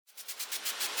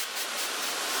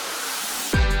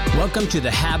Welcome to the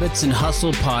Habits and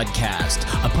Hustle podcast,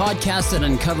 a podcast that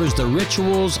uncovers the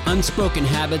rituals, unspoken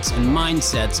habits, and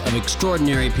mindsets of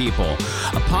extraordinary people.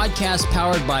 A podcast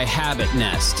powered by Habit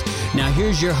Nest. Now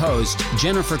here's your host,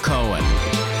 Jennifer Cohen.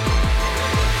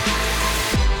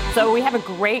 So we have a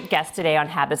great guest today on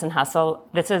Habits and Hustle.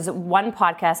 This is one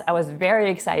podcast I was very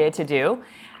excited to do.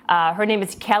 Her name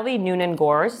is Kelly Noonan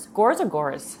Gores. Gores or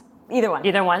Gores? Either one.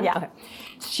 Either one? Yeah. Okay.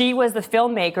 She was the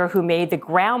filmmaker who made the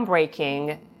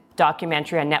groundbreaking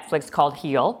documentary on Netflix called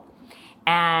Heal.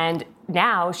 And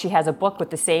now she has a book with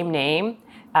the same name,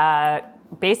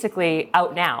 basically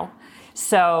out now.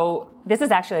 So this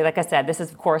is actually, like I said, this is,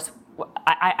 of course,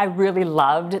 I really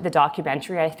loved the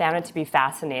documentary. I found it to be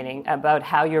fascinating about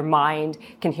how your mind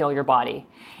can heal your body.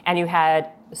 And you had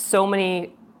so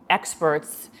many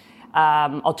experts,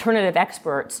 alternative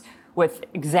experts, with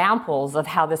examples of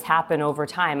how this happened over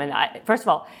time. And first of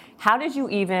all, how did you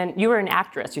were an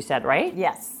actress, you said, right?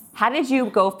 Yes. How did you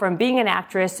go from being an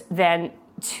actress then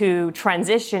to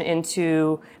transition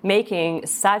into making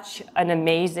such an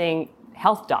amazing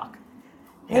health doc?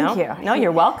 Thank you. No,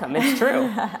 you're welcome. It's true.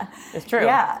 It's true.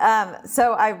 Yeah.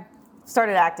 So I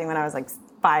started acting when I was like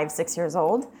 5-6 years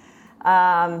old.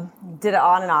 Did it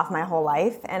on and off my whole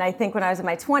life. And I think when I was in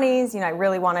my 20s, I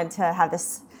really wanted to have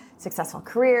this successful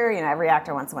career. Every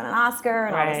actor wants to win an Oscar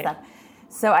and all this stuff.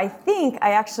 So I think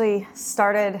I actually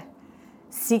started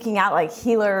seeking out like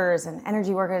healers and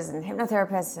energy workers and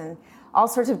hypnotherapists and all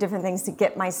sorts of different things to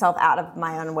get myself out of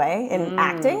my own way in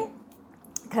acting,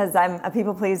 because I'm a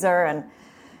people pleaser and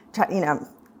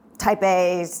type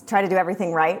A's, try to do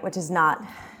everything right, which is not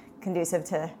conducive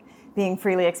to being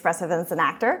freely expressive as an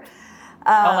actor.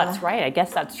 That's right. I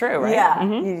guess that's true, right? Yeah,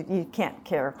 you can't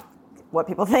care what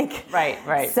people think.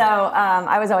 Right. So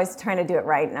I was always trying to do it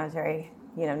right, and I was very,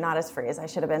 not as free as I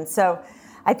should have been. So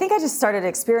I think I just started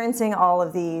experiencing all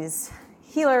of these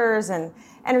healers and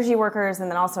energy workers, and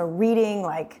then also reading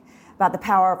like about the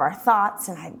power of our thoughts,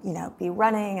 and I'd be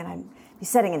running and I'd be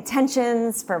setting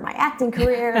intentions for my acting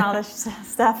career and all this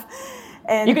stuff.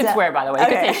 And you can swear, by the way. You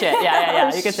can say shit.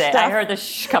 Yeah. You can say it. I heard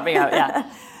the coming out.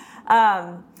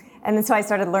 Yeah. And then so I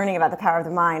started learning about the power of the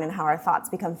mind and how our thoughts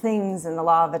become things and the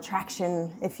law of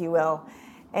attraction, if you will.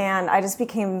 And I just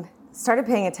started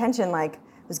paying attention, like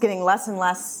was getting less and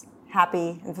less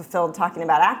happy and fulfilled talking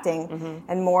about acting,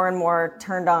 and more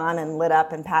turned on and lit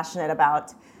up and passionate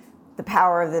about the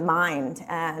power of the mind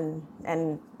and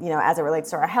as it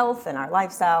relates to our health and our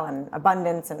lifestyle and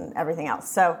abundance and everything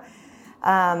else. So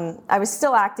I was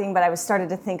still acting, but I was started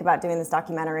to think about doing this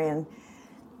documentary, and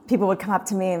people would come up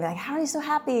to me and be like, how are you so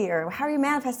happy? Or how are you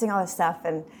manifesting all this stuff?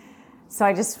 And so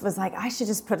I just was like, I should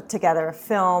just put together a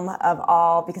film of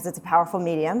all, because it's a powerful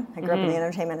medium. I grew up in the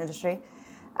entertainment industry.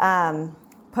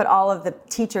 Put all of the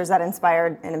teachers that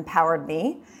inspired and empowered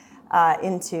me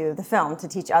into the film to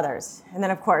teach others. And then,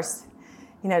 of course,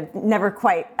 never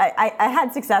quite, I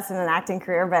had success in an acting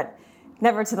career, but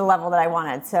never to the level that I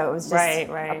wanted. So it was just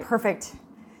a perfect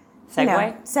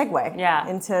segue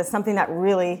into something that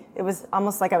really, it was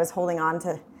almost like I was holding on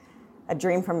to a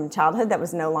dream from childhood that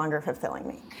was no longer fulfilling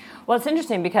me. Well, it's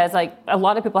interesting because like a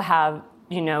lot of people have,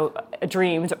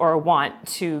 dreams or want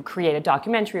to create a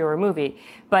documentary or a movie,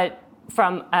 but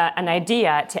from an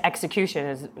idea to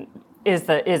execution is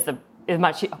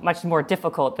much more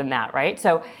difficult than that, right?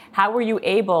 So how were you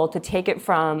able to take it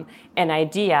from an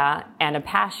idea and a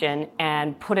passion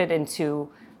and put it into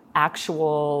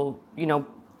actual,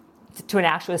 to an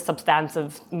actual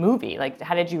substantive movie? Like,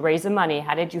 how did you raise the money?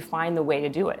 How did you find the way to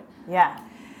do it? Yeah.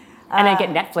 And then get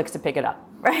Netflix to pick it up.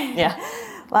 Right. Yeah.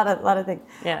 a lot of things.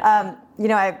 Yeah.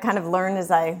 I kind of learned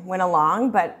as I went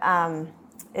along, but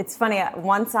it's funny,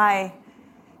 once I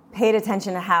paid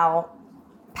attention to how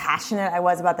passionate I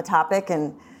was about the topic,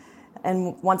 and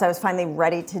once I was finally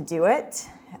ready to do it,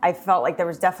 I felt like there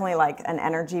was definitely like an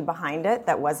energy behind it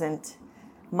that wasn't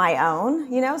my own,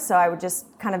 so I would just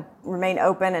kind of remain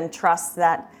open and trust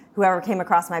that whoever came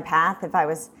across my path, if I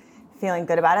was feeling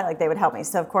good about it, like they would help me.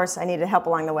 So of course I needed help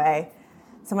along the way,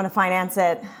 someone to finance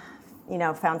it,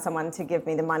 found someone to give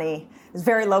me the money. It was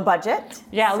very low budget.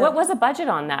 Yeah, so, what was the budget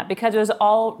on that? Because it was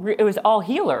all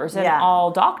healers and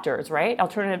all doctors, right?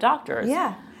 Alternative doctors.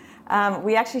 Yeah.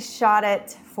 We actually shot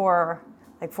it for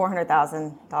like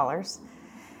 $400,000.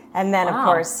 And then, of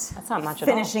course, that's not much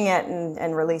finishing it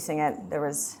and releasing it, there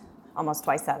was almost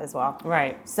twice that as well.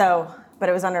 Right. So, but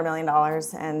it was under $1 million.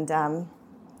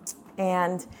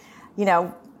 And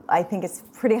I think it's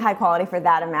pretty high quality for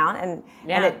that amount. And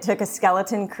it took a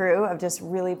skeleton crew of just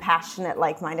really passionate,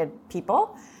 like-minded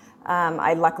people.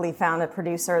 I luckily found a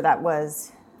producer that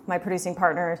was my producing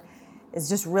partner, is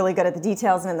just really good at the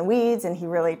details and in the weeds, and he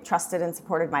really trusted and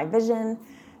supported my vision.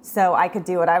 So I could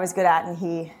do what I was good at, and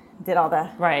he did all the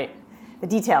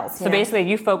details. So basically,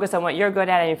 you focus on what you're good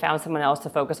at, and you found someone else to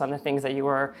focus on the things that you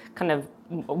were kind of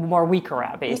more weaker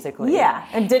at, basically. Yeah,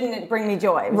 and didn't bring me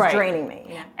joy. It was draining me.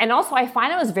 Yeah. And also, I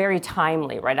find it was very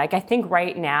timely, right? Like, I think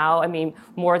right now, I mean,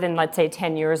 more than, let's say,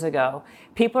 10 years ago,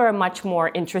 people are much more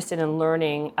interested in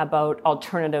learning about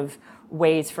alternative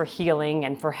ways for healing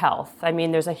and for health. I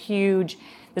mean, there's a huge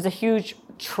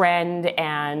trend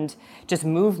and just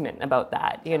movement about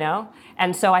that, you know?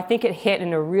 And so I think it hit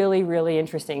in a really, really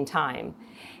interesting time.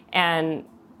 And,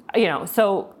 you know,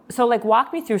 so like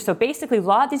walk me through. So basically a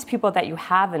lot of these people that you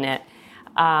have in it,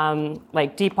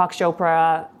 like Deepak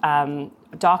Chopra,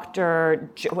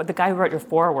 the guy who wrote your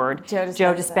foreword,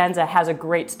 Joe Dispenza has a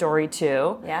great story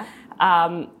too. Yeah.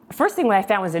 First thing what I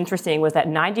found was interesting was that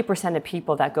 90% of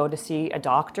people that go to see a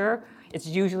doctor, it's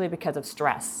usually because of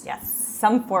stress. Yes,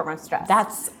 some form of stress.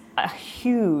 That's a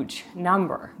huge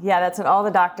number. Yeah, that's what all the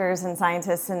doctors and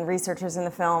scientists and researchers in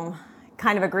the film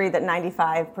kind of agree, that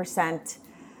 95%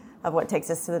 of what takes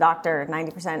us to the doctor,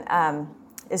 90%,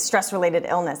 is stress-related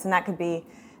illness. And that could be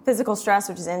physical stress,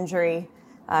 which is injury,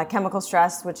 chemical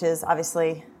stress, which is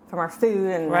obviously from our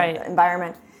food and the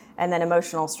environment, and then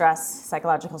emotional stress,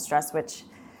 psychological stress, which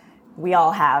we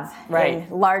all have in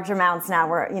large amounts now.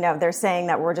 They're saying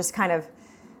that we're just kind of,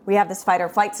 we have this fight or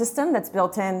flight system that's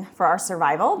built in for our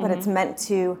survival, but it's meant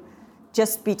to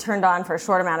just be turned on for a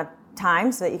short amount of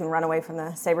time so that you can run away from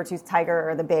the saber-toothed tiger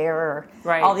or the bear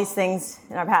or all these things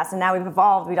in our past. And now we've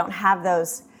evolved. We don't have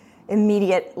those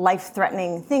immediate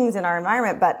life-threatening things in our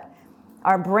environment, but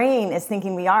our brain is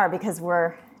thinking we are, because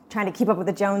we're trying to keep up with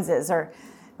the Joneses, or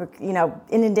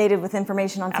inundated with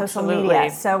information on social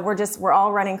media. So we're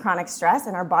all running chronic stress,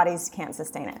 and our bodies can't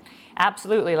sustain it.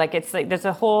 Absolutely. Like, it's like there's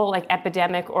a whole like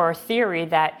epidemic or theory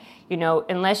that, you know,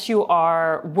 unless you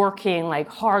are working like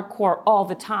hardcore all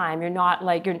the time, you're not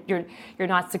like you're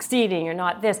not succeeding, you're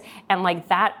not this. And like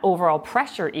that overall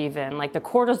pressure, even like the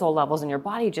cortisol levels in your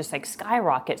body just like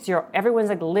skyrockets. Everyone's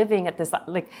like living at this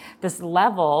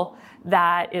level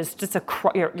that is just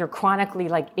you're chronically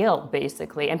like ill,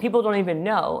 basically, and people don't even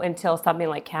know until something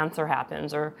like cancer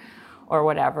happens or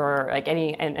whatever, like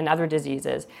and other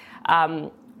diseases.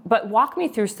 But walk me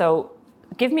through. So,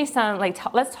 give me some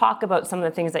let's talk about some of the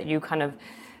things that you kind of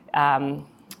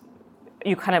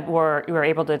were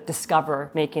able to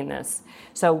discover making this.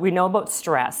 So we know about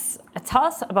stress. Tell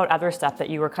us about other stuff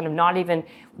that you were kind of not even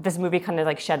this movie kind of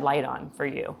like shed light on for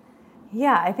you.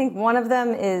 Yeah, I think one of them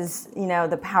is,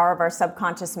 the power of our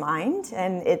subconscious mind,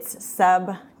 and it's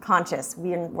subconscious.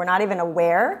 We're not even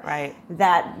aware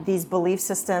that these belief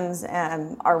systems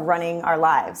are running our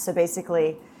lives. So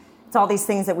basically, it's all these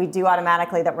things that we do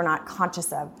automatically that we're not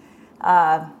conscious of.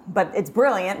 But it's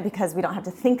brilliant because we don't have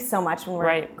to think so much when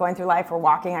we're going through life or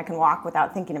walking. I can walk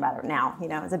without thinking about it now.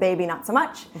 As a baby, not so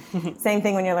much. Same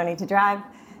thing when you're learning to drive.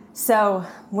 So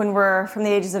when we're from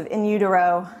the ages of in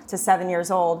utero to 7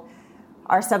 years old,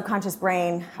 our subconscious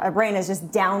brain, our brain is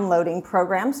just downloading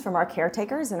programs from our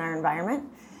caretakers in our environment,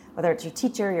 whether it's your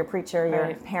teacher, your preacher,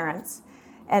 your parents.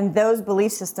 And those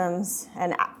belief systems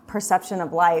and perception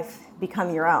of life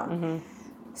become your own.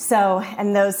 So,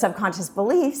 and those subconscious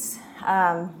beliefs,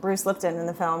 Bruce Lipton in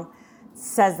the film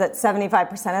says that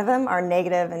 75% of them are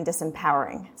negative and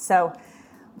disempowering. So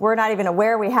we're not even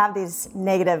aware we have these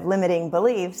negative limiting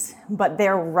beliefs, but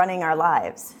they're running our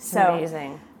lives. It's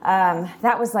amazing.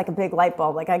 That was like a big light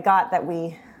bulb. Like, I got that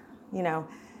we,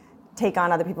 take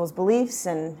on other people's beliefs,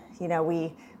 and,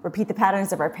 we repeat the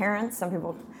patterns of our parents. Some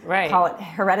people call it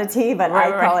heredity, but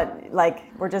I call it like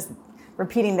we're just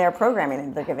repeating their programming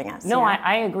that they're giving us. No,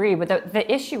 I agree. But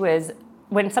the issue is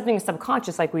when something is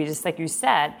subconscious, like you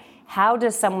said, how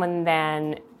does someone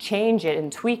then change it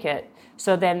and tweak it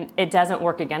so then it doesn't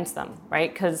work against them,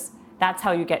 right? Because that's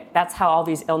how all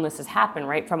these illnesses happen,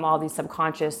 right? From all these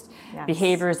subconscious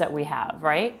behaviors that we have,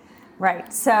 right?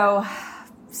 Right. So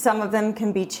some of them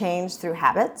can be changed through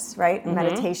habits, right?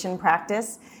 Meditation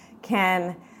practice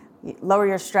can lower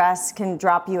your stress, can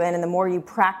drop you in. And the more you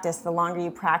practice, the longer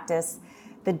you practice,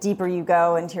 the deeper you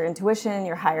go into your intuition,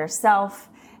 your higher self,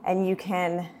 and you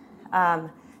can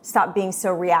stop being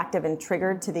so reactive and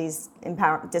triggered to these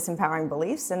disempowering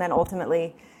beliefs. And then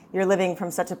ultimately, you're living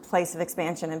from such a place of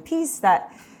expansion and peace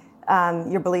that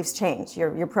your beliefs change,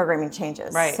 your programming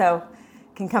changes. Right. So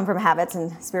it can come from habits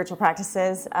and spiritual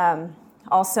practices.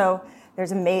 Also,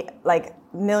 there's a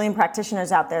million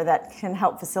practitioners out there that can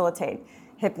help facilitate.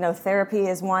 Hypnotherapy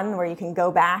is one where you can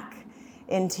go back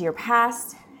into your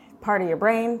past, part of your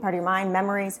brain, part of your mind,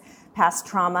 memories, past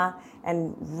trauma,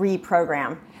 and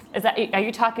reprogram. Are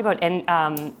you talking about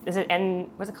what's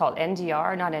it called?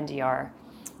 NDR? Not NDR.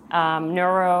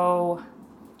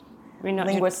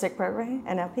 Linguistic programming,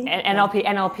 NLP?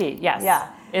 NLP, yes. Yeah.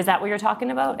 Is that what you're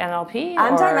talking about, NLP?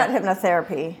 I'm talking about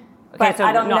hypnotheraapy. But so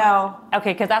I don't know.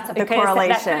 Okay, because that's the correlation.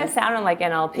 That kind of sounded like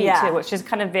NLP too, which is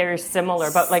kind of very similar,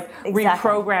 but like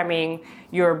reprogramming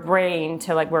your brain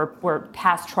to like where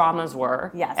past traumas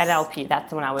were. Yes. NLP, that's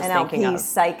the one I was thinking of. NLP,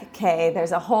 Psych K,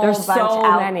 there's a whole bunch so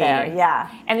out many. there. Yeah.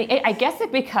 And I guess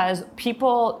it's because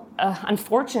people,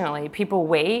 unfortunately, people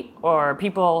wait or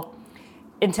people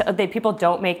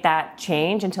don't make that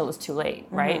change until it's too late,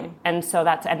 right? Mm-hmm. And so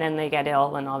and then they get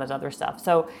ill and all that other stuff.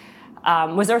 So.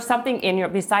 Was there something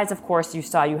besides, of course, you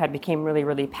became really,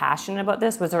 really passionate about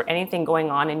this, was there anything going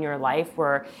on in your life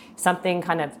where something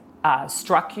kind of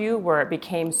struck you, where it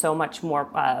became so much more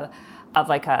of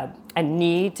like a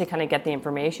need to kind of get the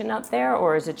information out there?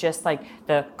 Or is it just like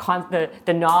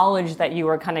the knowledge that you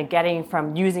were kind of getting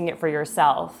from using it for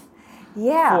yourself?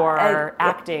 Yeah, for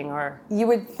acting or... You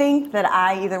would think that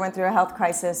I either went through a health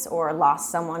crisis or lost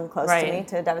someone close to me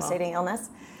to a devastating illness.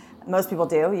 Most people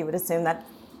do. You would assume that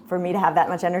for me to have that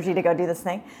much energy to go do this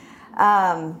thing.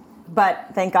 But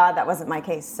thank God that wasn't my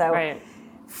case. So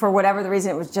for whatever the reason,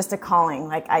 it was just a calling.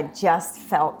 Like I just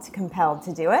felt compelled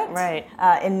to do it. Right.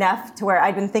 Enough to where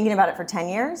I'd been thinking about it for 10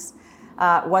 years.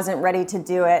 Wasn't ready to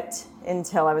do it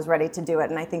until I was ready to do it.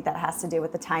 And I think that has to do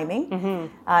with the timing. Mm-hmm.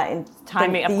 And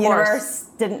timing, the of course.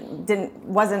 universe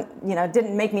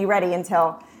didn't make me ready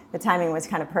until the timing was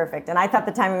kind of perfect. And I thought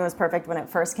the timing was perfect when it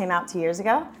first came out 2 years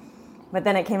ago. But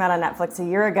then it came out on Netflix a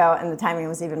year ago, and the timing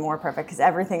was even more perfect because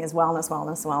everything is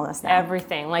wellness now.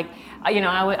 Everything. Like,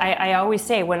 I always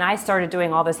say when I started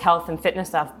doing all this health and fitness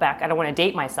stuff back, I don't want to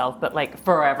date myself, but like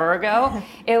forever ago,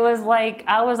 it was like,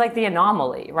 I was like the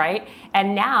anomaly, right?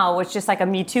 And now it's just like a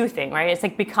Me Too thing, right? It's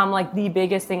like become like the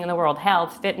biggest thing in the world,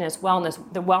 health, fitness, wellness.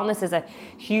 The wellness is a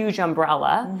huge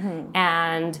umbrella.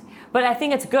 Mm-hmm. But I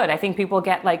think it's good. I think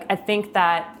I think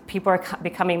that people are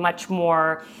becoming much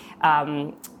more,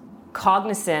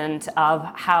 cognizant of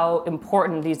how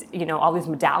important these, all these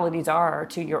modalities are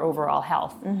to your overall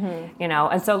health,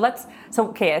 and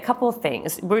so a couple of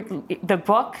things. The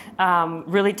book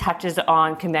really touches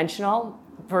on conventional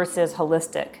versus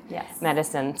holistic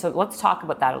medicine. So let's talk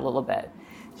about that a little bit.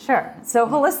 Sure. So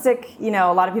holistic,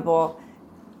 a lot of people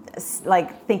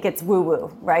think it's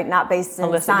woo-woo, right? Not based in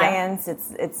holistic, science. Yeah.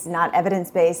 It's not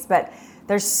evidence-based, but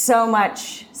there's so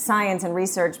much science and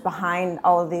research behind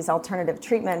all of these alternative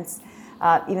treatments,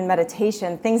 even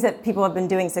meditation, things that people have been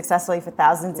doing successfully for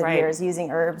thousands of years, using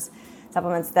herbs,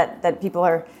 supplements that people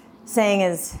are saying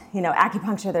is,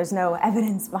 acupuncture, there's no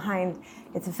evidence behind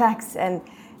its effects. And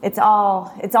it's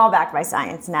all backed by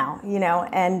science now,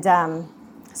 And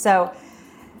so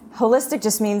holistic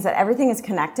just means that everything is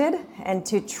connected and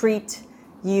to treat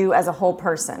you as a whole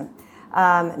person.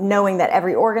 Knowing that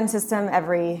every organ system,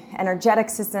 every energetic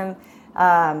system,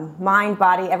 mind,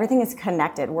 body, everything is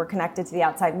connected. We're connected to the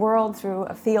outside world through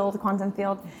a field, quantum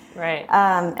field. Right.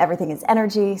 Everything is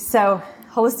energy. So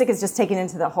holistic is just taken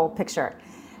into the whole picture.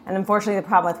 And unfortunately, the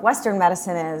problem with Western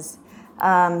medicine is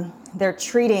they're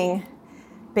treating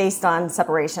based on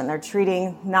separation. They're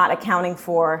treating, not accounting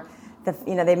for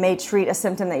they may treat a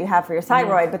symptom that you have for your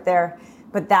thyroid, but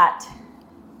that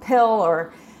pill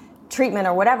or treatment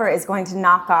or whatever is going to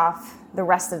knock off the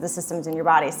rest of the systems in your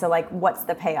body. So what's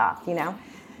the payoff,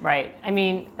 Right. I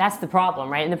mean, that's the problem,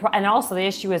 right? And also the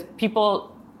issue is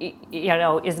people,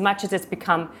 as much as it's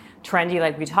become trendy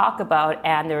like we talk about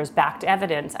and there's backed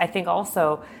evidence, I think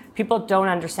also people don't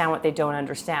understand what they don't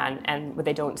understand and what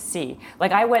they don't see.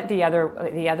 Like I went the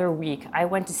other week, I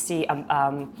went to see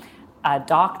a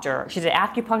doctor. She's an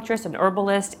acupuncturist, an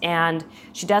herbalist, and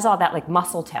she does all that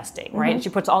muscle testing, right? Mm-hmm. And she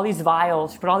put all these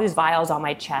vials on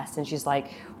my chest, and she's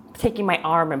taking my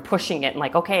arm and pushing it,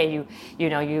 and okay,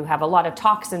 you have a lot of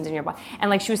toxins in your body,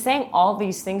 and she was saying all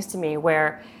these things to me.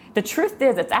 Where the truth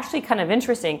is, it's actually kind of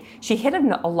interesting. She hit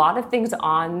a lot of things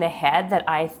on the head that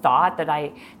I thought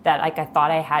I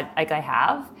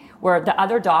have. Where the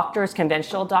other doctors,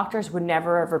 conventional doctors, would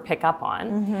never ever pick up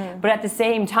on. Mm-hmm. But at the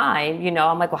same time,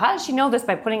 I'm like, well, how does she know this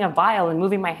by putting a vial and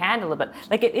moving my hand a little bit?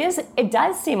 It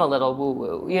does seem a little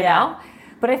woo-woo, you know?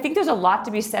 But I think there's a lot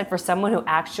to be said for someone who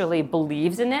actually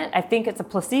believes in it. I think it's a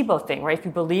placebo thing, right? If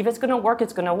you believe it's gonna work,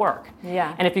 it's gonna work.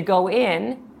 Yeah. And if you go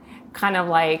in kind of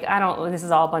this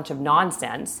is all a bunch of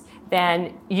nonsense,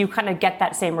 then you kind of get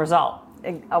that same result.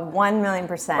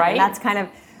 1,000,000%. Right? And that's kind of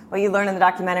what you learn in the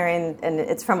documentary, and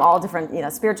it's from all different,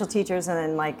 spiritual teachers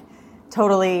and then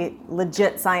totally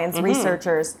legit science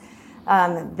researchers.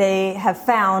 They have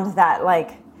found that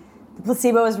the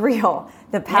placebo is real.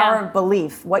 The power of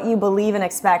belief, what you believe and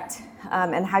expect,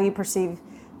 and how you perceive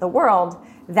the world,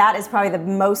 that is probably the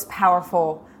most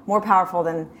powerful, more powerful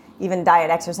than even diet,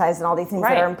 exercise, and all these things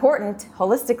that are important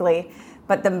holistically,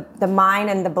 but the mind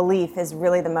and the belief is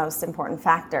really the most important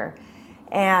factor.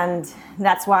 And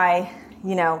that's why,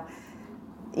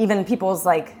 even people's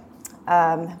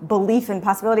belief in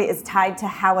possibility is tied to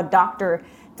how a doctor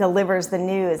delivers the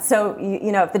news. So,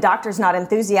 if the doctor's not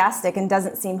enthusiastic and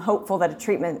doesn't seem hopeful that a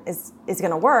treatment is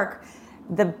going to work,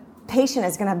 the patient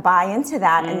is going to buy into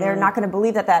that, and they're not going to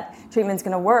believe that treatment's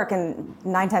going to work, and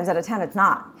 9 times out of 10 it's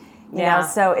not. You know,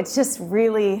 so it's just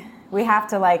really, we have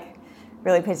to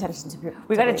really pay attention to.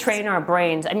 We got to train our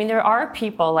brains. I mean, there are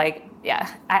people I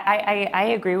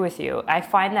agree with you. I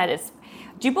find that it's.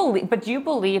 Do you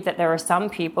believe that there are some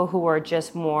people who are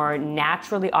just more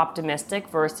naturally optimistic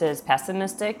versus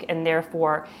pessimistic, and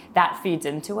therefore that feeds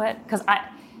into it? Because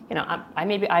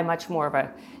I'm much more of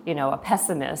a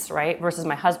pessimist, right? Versus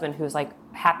my husband, who's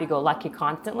happy-go-lucky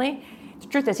constantly. The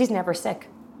truth is, he's never sick.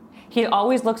 He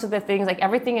always looks at the things,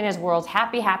 everything in his world's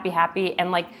happy, happy, happy,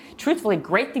 and truthfully,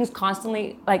 great things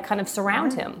constantly kind of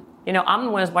surround him. I'm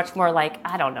the one who's much more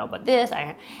I don't know about this,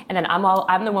 and then I'm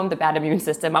the one with the bad immune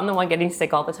system. I'm the one getting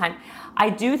sick all the time. I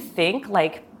do think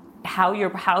how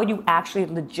you actually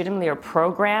legitimately are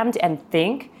programmed and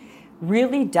think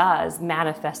really does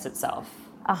manifest itself.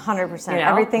 100%.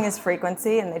 Everything is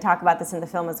frequency, and they talk about this in the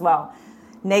film as well.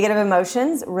 Negative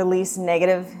emotions release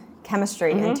negative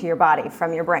chemistry into your body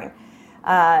from your brain.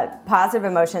 Positive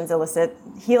emotions elicit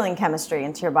healing chemistry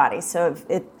into your body. So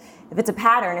if it's a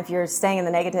pattern, if you're staying in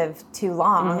the negative too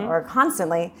long or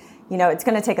constantly, it's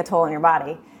going to take a toll on your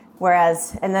body.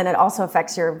 And then it also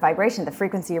affects your vibration, the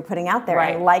frequency you're putting out there.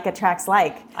 Right. And like attracts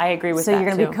like. I agree with that. So you're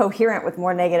going to be coherent with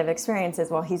more negative experiences,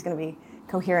 while he's going to be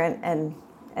coherent and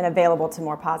available to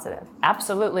more positive.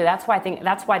 Absolutely. That's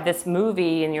why this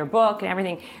movie and your book and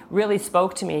everything really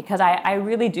spoke to me, because I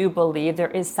really do believe there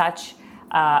is such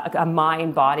a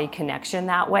mind-body connection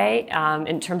that way,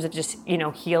 in terms of just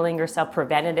healing yourself,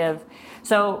 preventative.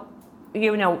 So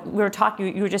you were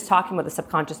just talking about the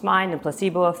subconscious mind and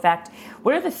placebo effect.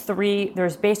 What are the three?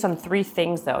 There's based on 3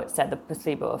 things, though. It said the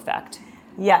placebo effect.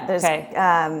 Yeah. There's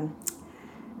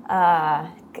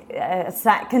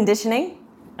conditioning.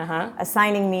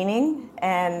 Assigning meaning,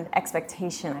 and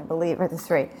expectation, I believe, are the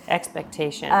 3.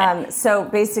 Expectation. So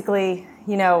basically,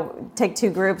 take 2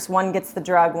 groups. One gets the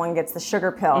drug, one gets the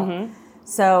sugar pill.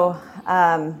 So,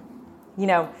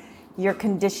 your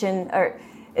condition, or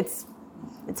it's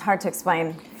hard to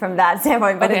explain from that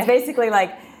standpoint, but it's basically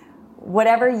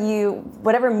whatever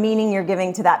meaning you're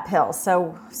giving to that pill.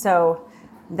 So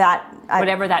that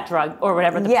whatever that drug or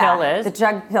whatever the pill is, the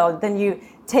drug pill, then you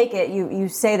take it, you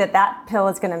say that pill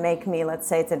is going to make me, let's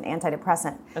say it's an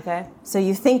antidepressant. Okay. So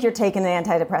you think you're taking an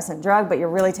antidepressant drug, but you're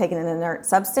really taking an inert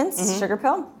substance, sugar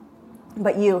pill.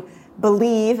 But you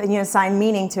believe and you assign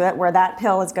meaning to it, where that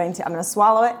pill is I'm going to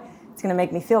swallow it, it's going to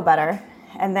make me feel better.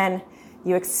 And then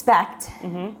you expect.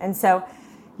 And so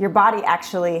your body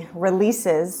actually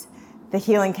releases the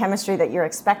healing chemistry that you're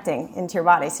expecting into your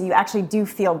body. So you actually do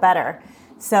feel better.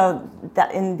 So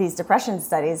that in these depression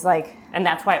studies, and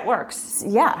that's why it works.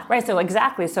 Yeah. Right. So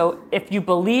exactly. So if you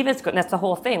believe it's good, that's the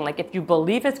whole thing. If you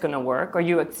believe it's going to work, or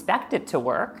you expect it to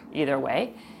work, either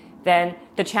way, then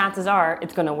the chances are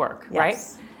it's going to work.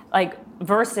 Yes. Right.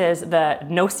 Versus the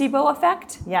nocebo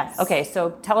effect. Yes. Okay.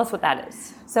 So tell us what that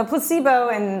is. So placebo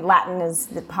in Latin is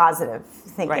the positive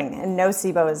thinking, and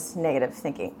nocebo is negative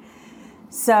thinking.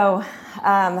 So,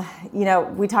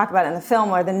 we talk about it in the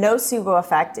film, where the nocebo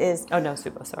effect is... Oh,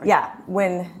 nocebo, sorry. Yeah,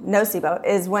 nocebo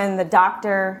is when the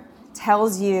doctor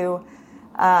tells you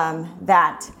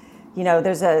that,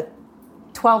 there's a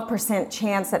 12%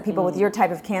 chance that people with your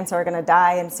type of cancer are going to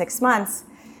die in 6 months.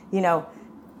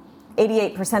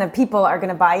 88% of people are going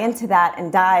to buy into that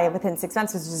and die within 6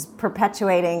 months, which is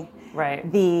perpetuating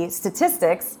the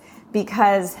statistics,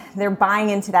 because they're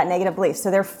buying into that negative belief.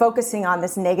 So they're focusing on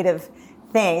this negative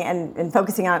thing and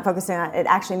focusing on it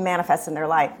actually manifests in their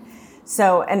life.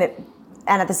 So, and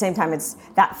at the same time, it's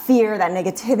that fear, that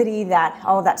negativity, that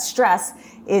all of that stress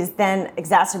is then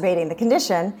exacerbating the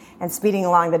condition and speeding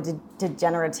along the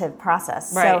degenerative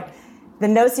process. Right. So the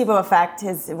nocebo effect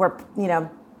is where,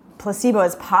 placebo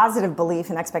is positive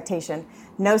belief and expectation.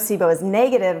 Nocebo is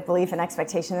negative belief and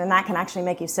expectation, and that can actually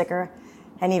make you sicker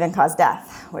and even cause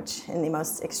death, which in the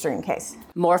most extreme case.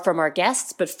 More from our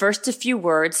guests, but first a few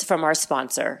words from our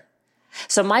sponsor.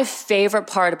 So my favorite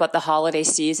part about the holiday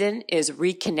season is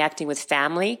reconnecting with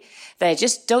family that I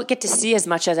just don't get to see as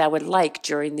much as I would like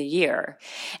during the year.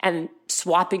 And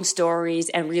swapping stories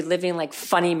and reliving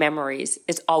funny memories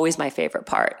is always my favorite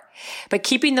part. But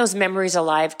keeping those memories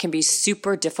alive can be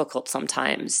super difficult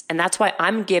sometimes. And that's why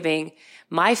I'm giving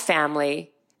my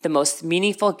family the most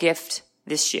meaningful gift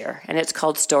this year, and it's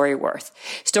called Storyworth.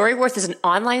 Storyworth is an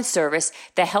online service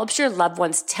that helps your loved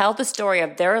ones tell the story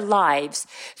of their lives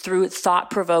through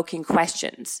thought-provoking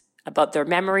questions about their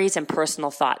memories and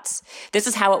personal thoughts. This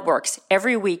is how it works.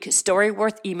 Every week,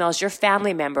 Storyworth emails your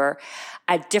family member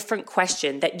a different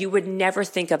question that you would never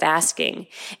think of asking.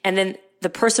 And then the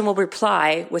person will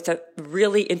reply with a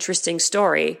really interesting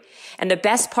story. And the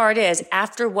best part is,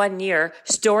 after 1 year,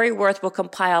 Storyworth will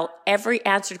compile every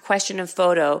answered question and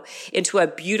photo into a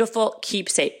beautiful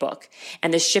keepsake book.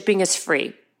 And the shipping is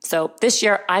free. So this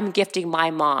year, I'm gifting my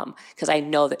mom because I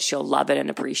know that she'll love it and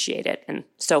appreciate it, and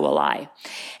so will I.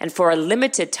 And for a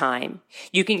limited time,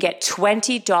 you can get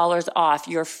 $20 off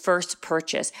your first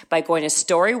purchase by going to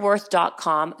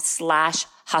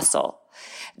storyworth.com/hustle.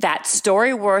 That's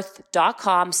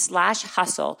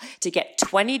storyworth.com/hustle to get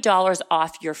 $20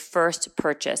 off your first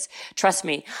purchase. Trust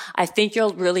me, I think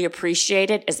you'll really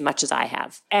appreciate it as much as I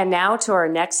have. And now to our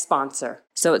next sponsor.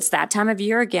 So it's that time of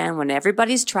year again when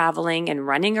everybody's traveling and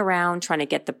running around trying to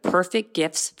get the perfect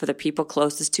gifts for the people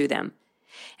closest to them.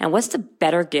 And what's the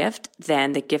better gift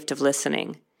than the gift of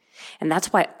listening? And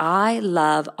that's why I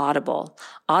love Audible.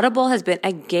 Audible has been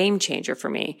a game changer for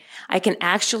me. I can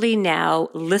actually now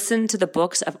listen to the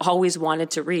books I've always wanted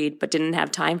to read but didn't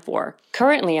have time for.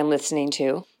 Currently, I'm listening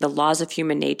to The Laws of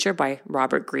Human Nature by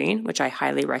Robert Greene, which I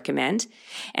highly recommend.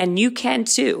 And you can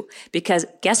too, because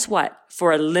guess what?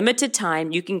 For a limited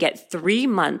time, you can get 3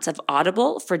 months of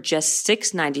Audible for just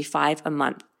 $6.95 a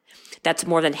month. That's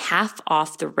more than half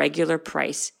off the regular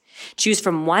price. Choose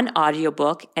from 1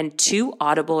 audiobook and 2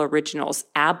 Audible originals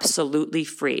absolutely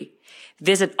free.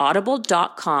 Visit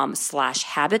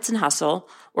audible.com/habitsandhustle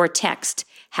or text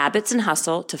habits and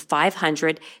hustle to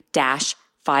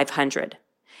 500-500.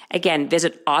 Again,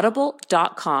 visit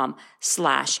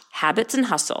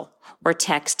audible.com/habitsandhustle or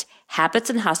text habits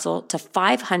and hustle to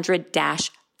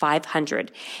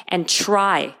 500-500 and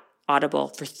try Audible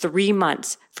for 3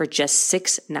 months for just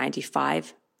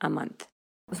 $6.95 a month.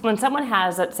 When someone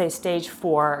has, let's say, stage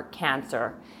 4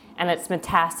 cancer and it's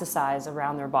metastasized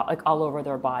around their body, like all over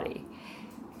their body,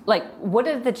 like what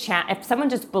is the chance, if someone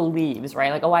just believes, right?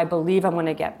 Like, oh, I believe I'm going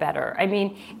to get better. I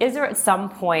mean, is there at some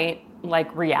point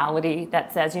like reality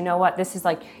that says, you know what, this is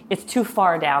like, it's too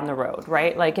far down the road,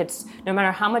 right? Like it's, no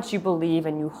matter how much you believe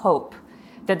and you hope,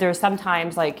 that there's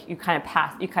sometimes like you're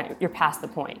past the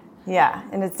point. Yeah,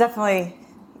 and it's definitely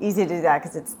easy to do that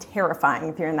because it's terrifying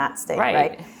if you're in that state,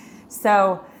 right?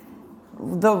 So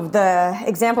the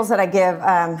examples that I give,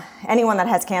 anyone that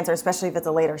has cancer, especially if it's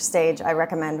a later stage, I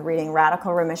recommend reading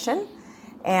Radical Remission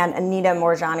and Anita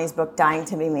Moorjani's book, Dying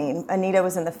to Be Me. Anita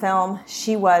was in the film.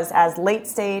 She was as late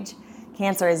stage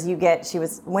cancer as you get. She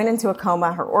went into a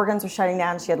coma. Her organs were shutting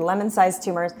down. She had lemon-sized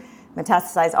tumors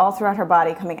metastasized all throughout her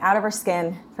body, coming out of her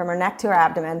skin, from her neck to her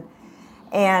abdomen.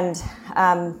 And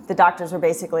the doctors were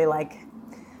basically like,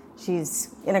 she's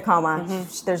in a coma.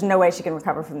 Mm-hmm. There's no way she can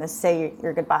recover from this. Say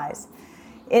your goodbyes.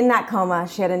 In that coma,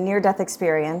 she had a near-death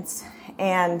experience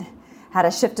and had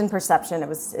a shift in perception.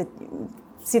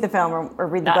 See the film or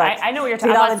read the book. I know what you're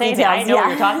talking about. I know what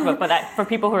you're talking about, but for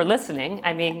people who are listening,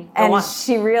 I mean,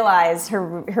 she realized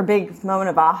her big moment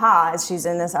of aha as she's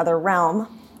in this other realm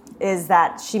is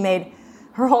that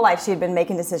her whole life she had been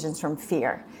making decisions from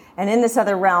fear. And in this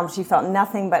other realm, she felt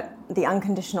nothing but the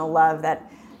unconditional love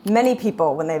that many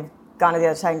people, when they've gone to the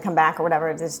other side and come back or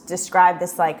whatever, just describe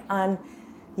this like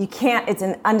it's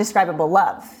an undescribable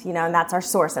love, and that's our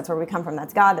source. That's where we come from.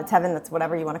 That's God, that's heaven, that's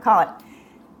whatever you want to call it.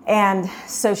 And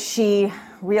so she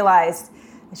realized,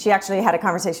 she actually had a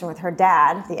conversation with her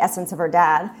dad, the essence of her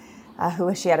dad,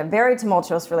 who she had a very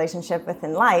tumultuous relationship with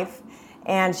in life.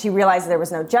 And she realized there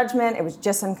was no judgment. It was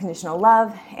just unconditional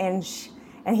love. And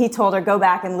he told her, go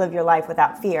back and live your life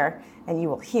without fear, and you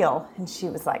will heal. And she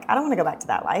was like, I don't want to go back to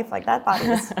that life. Like, that body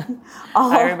was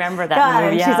all I remember that God.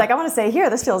 movie, And she's like, I want to stay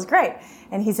here. This feels great.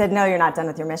 And he said, no, you're not done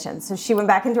with your mission. So she went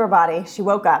back into her body. She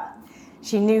woke up.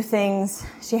 She knew things.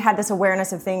 She had this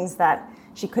awareness of things that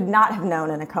she could not have known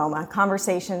in a coma.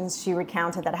 Conversations she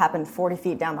recounted that happened 40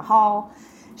 feet down the hall.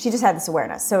 She just had this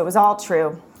awareness. So it was all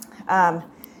true.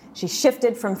 She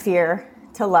shifted from fear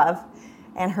to love,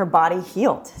 and her body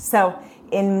healed. So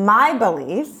in my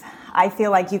belief, I feel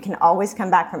like you can always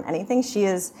come back from anything. She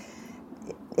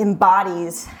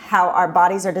embodies how our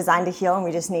bodies are designed to heal, and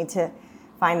we just need to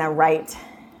find the right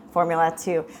formula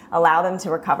to allow them to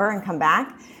recover and come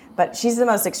back. But she's the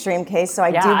most extreme case, so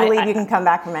I do believe you can come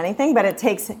back from anything, but it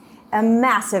takes a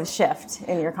massive shift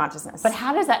in your consciousness. But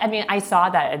how does that, I saw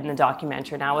that in the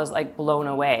documentary, and I was like blown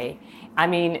away.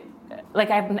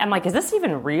 Like I'm like, is this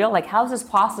even real? Like, how is this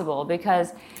possible?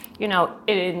 Because,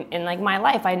 in like my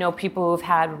life, I know people who've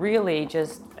had really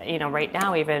just right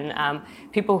now even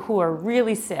people who are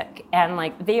really sick and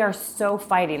like they are so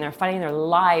they're fighting their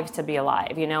lives to be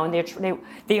alive, and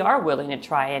they are willing to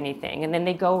try anything, and then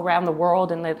they go around the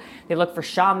world and they look for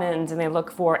shamans and they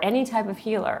look for any type of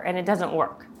healer, and it doesn't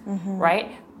work,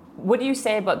 right? What do you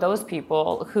say about those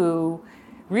people who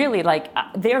really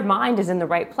their mind is in the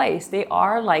right place? They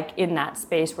are like in that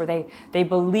space where they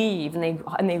believe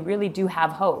and they really do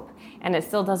have hope, and it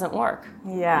still doesn't work.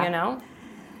 Yeah.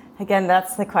 Again,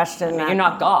 that's the question. You're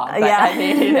not God, but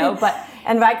yeah. but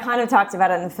and I kind of talked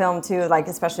about it in the film too, like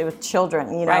especially with children.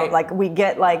 Right. Like we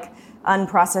get like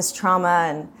unprocessed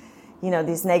trauma, and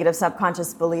these negative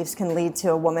subconscious beliefs can lead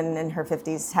to a woman in her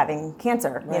 50s having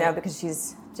cancer. Right. Because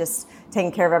she's just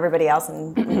taking care of everybody else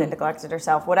and neglected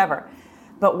herself, whatever.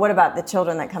 But what about the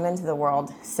children that come into the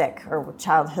world sick or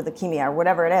childhood leukemia or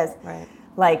whatever it is? Right.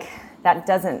 Like that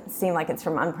doesn't seem like it's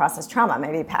from unprocessed trauma,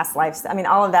 maybe past lives. I mean,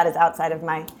 all of that is outside of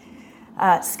my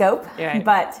scope. Right.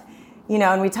 But,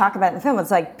 and we talk about it in the film,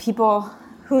 it's like people,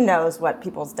 who knows what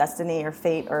people's destiny or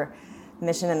fate or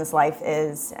mission in this life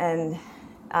is. And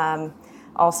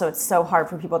also it's so hard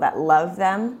for people that love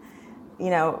them,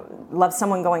 love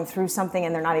someone going through something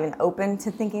and they're not even open to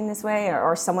thinking this way,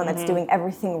 or someone that's doing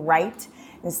everything right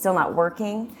and still not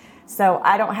working. So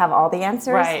I don't have all the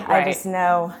answers. Right. I just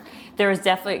know there is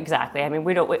definitely exactly. I mean,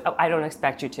 I don't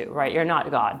expect you to, right? You're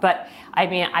not God, but I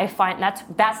mean, I find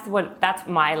that's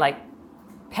my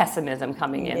pessimism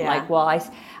coming in. Yeah.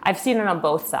 I've seen it on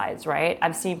both sides, right?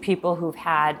 I've seen people who've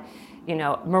had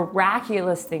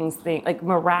miraculous things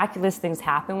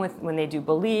happen when they do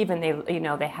believe, and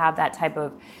they have that type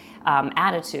of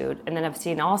attitude. And then I've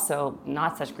seen also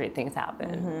not such great things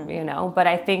happen, But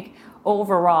I think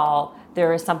overall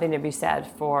there is something to be said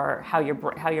for how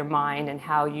your mind and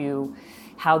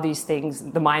how these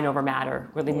things, the mind over matter,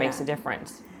 really makes a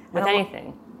difference with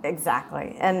anything.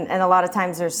 Exactly, and a lot of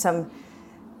times there's some.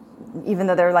 Even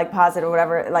though they're positive or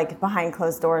whatever, behind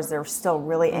closed doors, they're still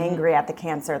really angry at the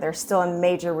cancer. They're still in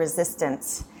major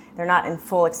resistance. They're not in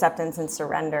full acceptance and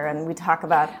surrender. And we talk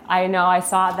about. I know, I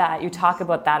saw that. You talk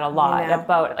about that a lot,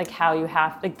 about how you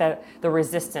have the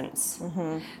resistance.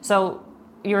 Mm-hmm. So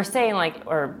you were saying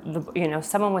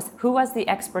someone who was the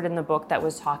expert in the book that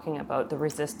was talking about the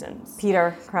resistance?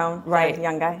 Peter Crone, right? The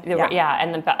young guy. Yeah,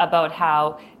 and about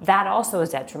how that also is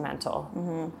detrimental.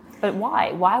 Mm-hmm. But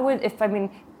why? Why would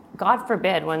God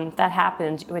forbid, when that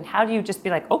happens, how do you just be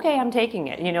like, okay, I'm taking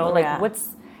it?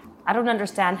 I don't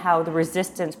understand how the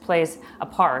resistance plays a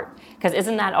part, because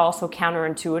isn't that also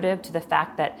counterintuitive to the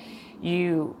fact that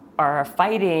you are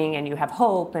fighting and you have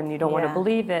hope and you don't want to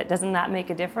believe it? Doesn't that make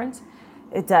a difference?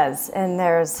 It does, and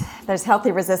there's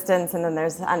healthy resistance and then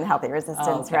there's unhealthy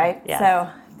resistance, right? Yes. So,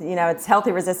 it's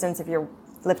healthy resistance if you're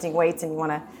lifting weights and you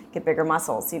want to get bigger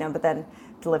muscles, but then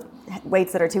to lift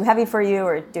weights that are too heavy for you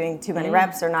or doing too many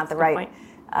reps or not the right,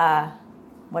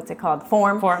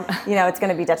 form, it's going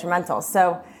to be detrimental.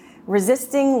 So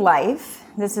resisting life,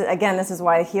 this is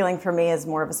why healing for me is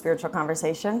more of a spiritual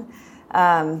conversation.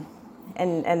 And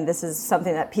this is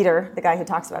something that Peter, the guy who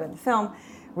talks about it in the film,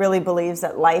 really believes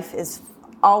that life is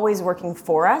always working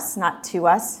for us, not to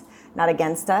us, not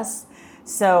against us.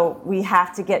 So we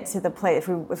have to get to the place,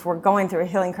 if we're going through a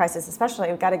healing crisis especially,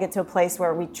 we've got to get to a place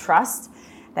where we trust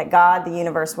that God, the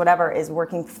universe, whatever, is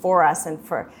working for us, and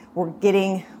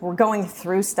we're going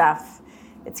through stuff.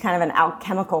 It's kind of an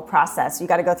alchemical process. You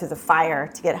got to go through the fire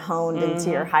to get honed into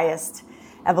your highest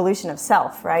evolution of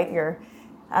self, right?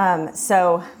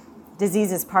 So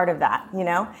disease is part of that,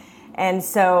 And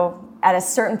so at a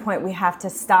certain point, we have to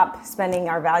stop spending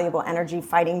our valuable energy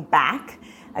fighting back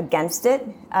against it,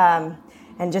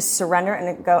 and just surrender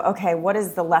and go, okay, what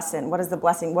is the lesson? What is the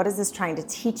blessing? What is this trying to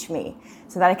teach me,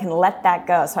 so that I can let that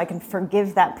go, so I can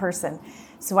forgive that person,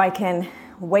 so I can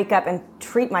wake up and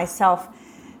treat myself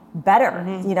better,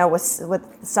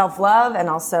 with self-love, and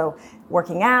also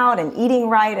working out and eating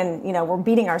right. And, we're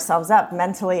beating ourselves up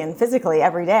mentally and physically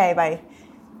every day by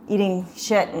eating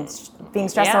shit and being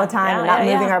stressed all the time and not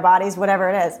moving our bodies, whatever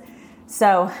it is.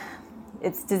 So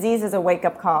it's disease is a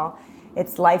wake-up call.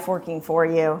 It's life working for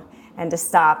you. And to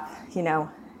stop,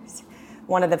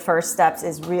 one of the first steps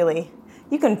is really,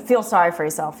 you can feel sorry for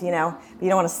yourself, but you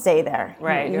don't want to stay there.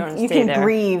 Right, you can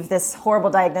grieve this horrible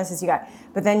diagnosis you got,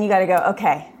 but then you got to go,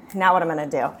 okay, now what I'm going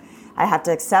to do? I have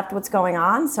to accept what's going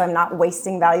on, so I'm not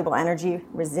wasting valuable energy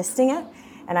resisting it,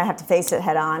 and I have to face it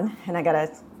head on, and I got to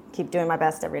keep doing my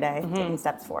best every day, taking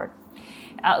steps forward.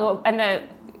 How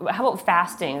about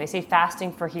fasting? They say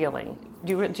fasting for healing.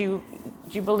 Do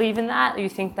you believe in that? Do you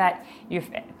think that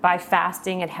by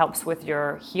fasting it helps with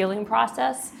your healing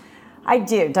process? I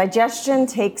do. Digestion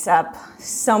takes up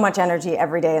so much energy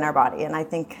every day in our body. And I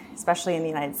think, especially in the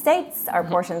United States, our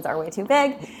portions are way too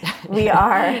big. We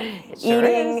are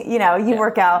eating, you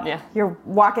work out, you're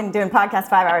walking, doing podcasts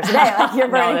 5 hours a day. Like you're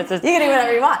burning, you can do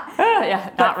whatever you want.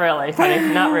 Not really,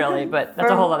 honey. Not really, but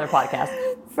that's a whole other podcast.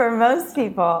 For most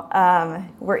people,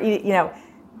 we're eating,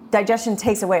 digestion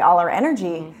takes away all our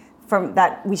energy from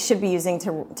that we should be using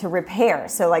to repair.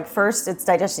 So like first it's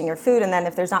digesting your food, and then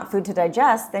if there's not food to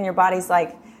digest, then your body's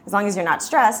like, as long as you're not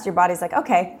stressed, your body's like,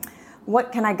 okay,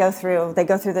 what can I go through? They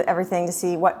go through everything to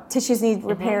see what tissues need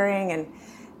repairing and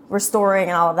restoring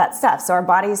and all of that stuff. So our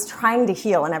body's trying to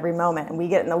heal in every moment, and we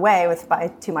get in the way by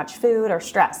too much food or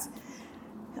stress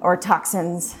or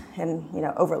toxins and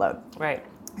overload. Right.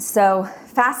 So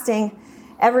fasting,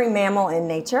 every mammal in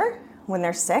nature, when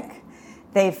they're sick,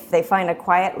 they find a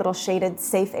quiet little shaded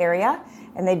safe area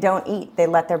and they don't eat. They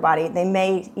let their body, they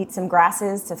may eat some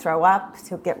grasses to throw up,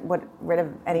 to get rid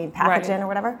of any pathogen or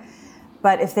whatever.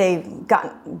 But if they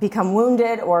become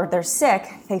wounded or they're sick,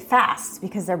 they fast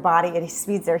because their body, it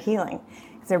speeds their healing.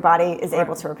 Because their body is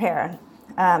able to repair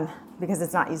because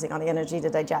it's not using all the energy to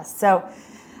digest. So,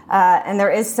 and there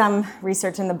is some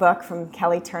research in the book from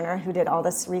Kelly Turner, who did all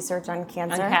this research on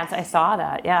cancer. I saw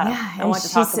that, I want to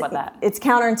talk about that. It's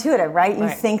counterintuitive, right? You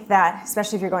think that,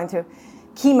 especially if you're going through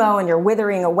chemo and you're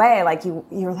withering away, like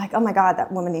you're like, oh my God,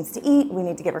 that woman needs to eat. We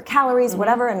need to give her calories,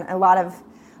 whatever. And a lot of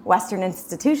Western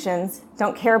institutions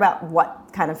don't care about what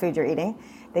kind of food you're eating.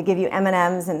 They give you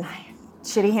M&Ms and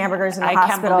shitty hamburgers in the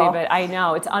hospital. I can't believe it. I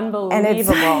know. It's unbelievable.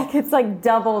 And it's like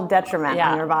double detriment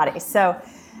on your body. So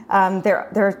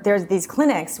there's these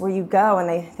clinics where you go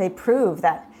and they prove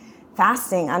that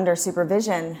fasting under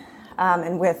supervision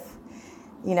and with,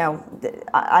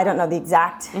 I don't know the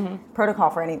exact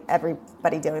protocol for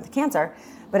everybody dealing with cancer,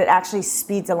 but it actually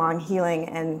speeds along healing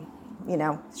and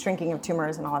shrinking of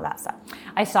tumors and all of that stuff.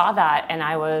 I saw that and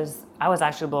I was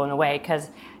actually blown away because,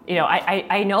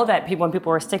 I know that when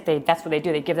people are sick, that's what they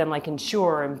do. They give them like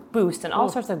Ensure and Boost and all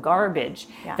sorts of garbage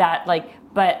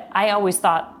but I always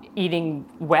thought eating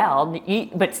well,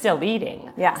 but still eating.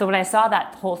 Yeah. So when I saw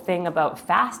that whole thing about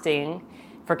fasting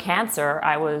for cancer,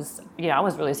 I was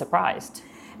really surprised.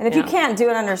 And if you can't do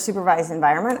it under a supervised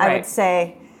environment, I would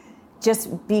say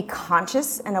just be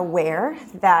conscious and aware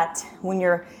that when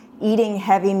you're eating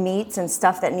heavy meats and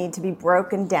stuff that need to be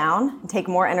broken down and take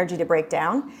more energy to break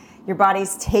down, your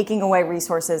body's taking away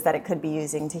resources that it could be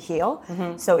using to heal.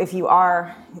 So if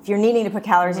you're needing to put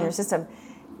calories in your system,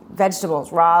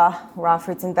 vegetables, raw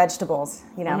fruits and vegetables,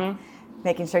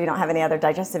 making sure you don't have any other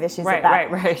digestive issues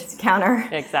Right. counter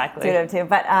exactly to.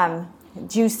 But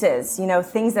juices,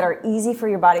 things that are easy for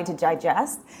your body to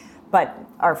digest, but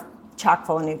are chock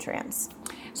full of nutrients.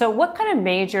 So what kind of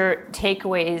major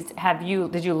takeaways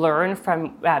did you learn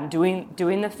from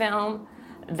doing the film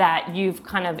that you've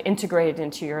kind of integrated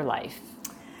into your life?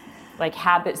 Like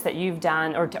habits that you've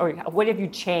done or what have you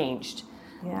changed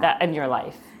that in your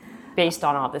life based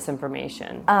on all this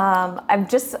information?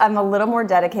 I'm a little more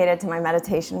dedicated to my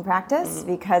meditation practice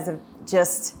because of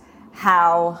just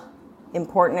how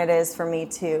important it is for me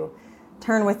to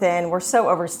turn within. We're so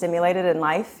overstimulated in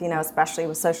life, especially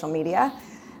with social media.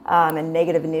 And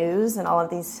negative news and all of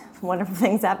these wonderful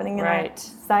things happening in our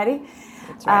society.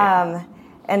 That's right.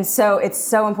 And so it's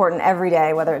so important every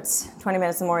day, whether it's 20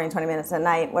 minutes in the morning, 20 minutes at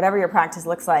night, whatever your practice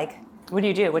looks like. What do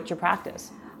you do? What's your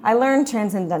practice? I learned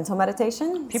transcendental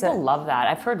meditation. People love that.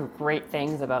 I've heard great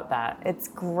things about that. It's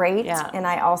great. Yeah. And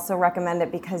I also recommend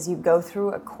it because you go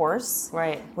through a course,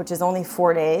 which is only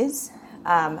 4 days,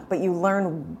 but you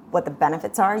learn what the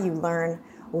benefits are. You learn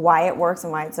why it works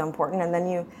and why it's so important. And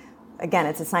then again,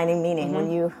 it's assigning meaning.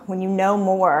 When you know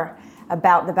more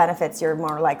about the benefits, you're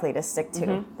more likely to stick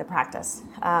to the practice.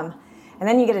 And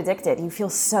then you get addicted. You feel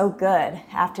so good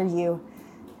after you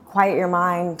quiet your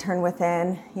mind, turn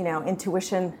within.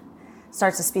 Intuition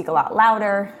starts to speak a lot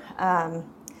louder.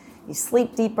 You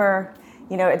sleep deeper.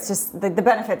 It's just the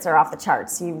benefits are off the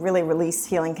charts. You really release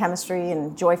healing chemistry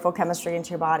and joyful chemistry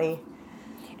into your body.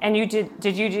 And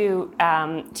did you do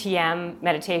TM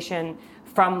meditation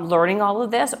from learning all of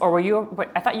this, or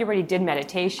I thought you already did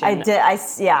meditation. I did. I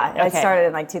started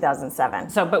in like 2007.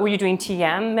 So, but were you doing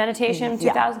TM meditation in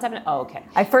 2007? Oh, okay.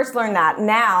 I first learned that.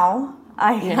 Now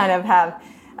I kind of have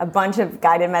a bunch of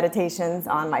guided meditations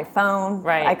on my phone.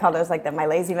 Right. I call those like my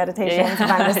lazy meditations. If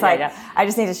I'm just I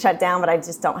just need to shut down, but I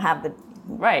just don't have the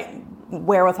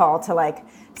wherewithal to like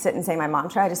sit and say my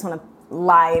mantra. I just want to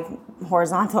lie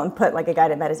horizontal and put like a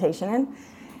guided meditation in.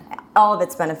 All of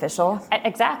it's beneficial.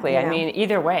 Exactly. I mean,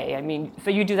 either way. I mean, so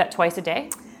you do that twice a day?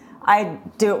 I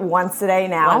do it once a day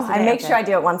now. Once a day, I make okay. sure I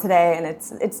do it once a day, and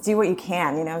it's do what you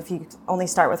can. You know, if you only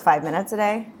start with 5 minutes a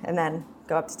day, and then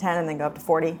go up to 10, and then go up to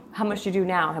 40. How much do you do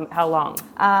now? How long?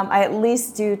 I at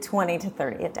least do 20 to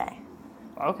 30 a day.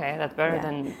 Okay, that's better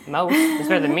than most. It's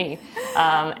better than me.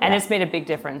 And it's made a big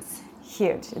difference.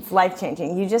 Huge. It's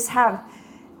life-changing. You just have,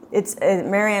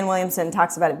 Marianne Williamson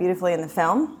talks about it beautifully in the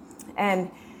film. And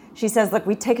she says, look,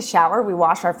 we take a shower, we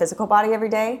wash our physical body every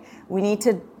day. We need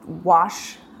to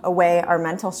wash away our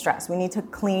mental stress. We need to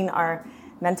clean our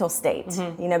mental state,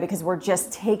 you know, because we're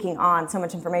just taking on so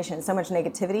much information, so much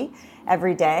negativity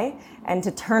every day. And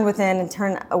to turn within and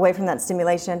turn away from that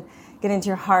stimulation, get into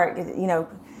your heart, you know,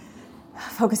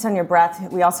 focus on your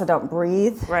breath. We also don't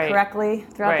breathe correctly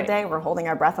throughout the day. We're holding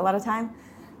our breath a lot of time.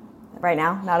 Right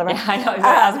now, not about. Yeah, I know.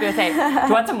 I was going to say, do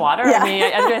you want some water? Yeah. I mean,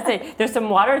 I was going to say, there's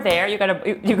some water there. You got a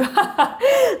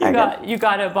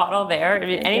bottle there. I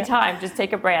mean, anytime, just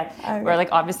take a breath. Okay. We're like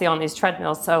obviously on these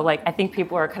treadmills, so like I think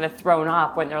people are kind of thrown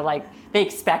off when they're like they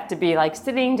expect to be like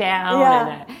sitting down.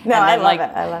 Yeah. And I then, love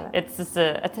it. I love it. It's just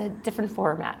a different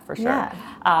format for sure. Yeah.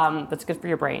 That's good for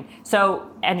your brain. So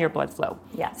and your blood flow.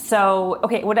 Yes. So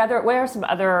okay, what are some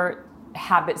other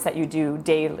habits that you do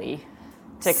daily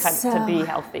to be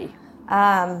healthy?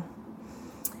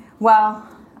 Well,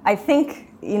 I think,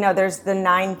 you know, there's the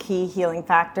 9 key healing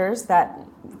factors that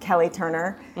Kelly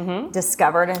Turner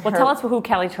discovered. In Well, tell us who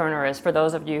Kelly Turner is for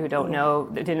those of you who don't know,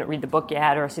 that didn't read the book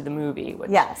yet or see the movie.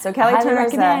 Which So Kelly Turner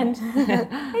is recommend.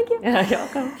 Thank you. Yeah, you're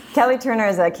welcome. Kelly Turner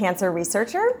is a cancer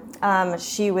researcher.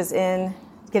 She was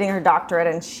getting her doctorate,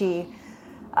 and she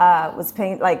was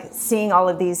seeing all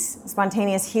of these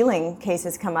spontaneous healing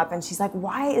cases come up, and she's like,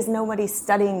 why is nobody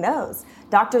studying those?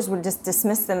 Doctors would just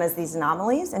dismiss them as these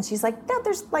anomalies, and she's like, no,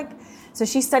 so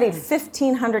she studied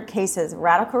 1,500 cases of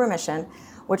radical remission,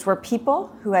 which were people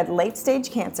who had late-stage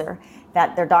cancer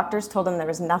that their doctors told them there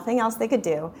was nothing else they could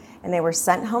do, and they were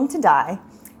sent home to die,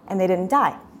 and they didn't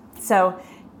die. So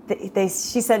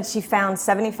she said she found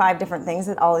 75 different things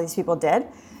that all these people did,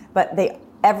 but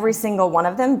every single one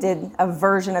of them did a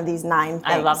version of these 9 things.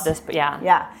 I love this, but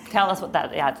yeah. Tell us what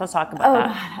that. Yeah, let's talk about that.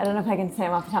 God, I don't know if I can say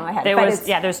them off the top of my head.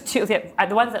 There's 2.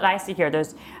 The ones that I see here.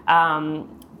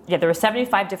 There were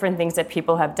 75 different things that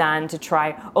people have done to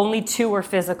try. Only 2 were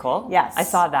physical. Yes, I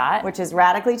saw that. Which is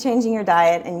radically changing your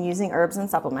diet and using herbs and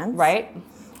supplements. Right.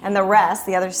 And the rest,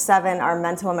 the other 7, are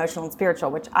mental, emotional, and spiritual,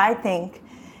 which I think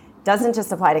doesn't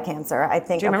just apply to cancer. I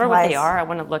think. Do you remember what they are? I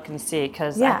want to look and see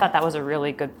because I thought that was a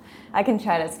really good. I can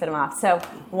try to spit them off. So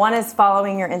one is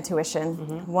following your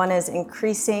intuition. One is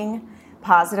increasing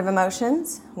positive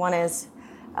emotions. One is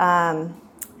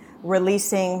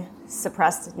releasing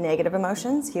suppressed negative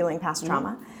emotions, healing past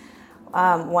trauma.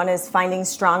 One is finding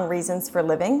strong reasons for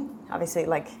living. Obviously,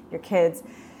 like your kids,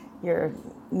 your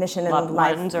mission in Loved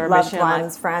life, ones or loved mission in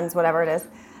ones, life. friends, whatever it is.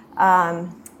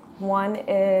 One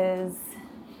is,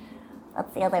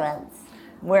 what's the other ones?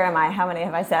 Where am I? How many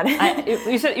have I said?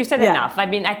 You said enough. I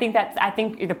mean, I think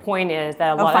the point is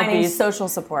that a lot of these social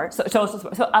support. Social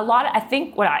support. So a lot of, I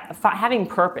think having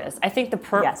purpose. I think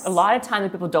a lot of times when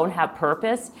people don't have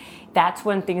purpose, that's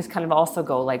when things kind of also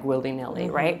go like willy-nilly,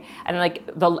 right? And like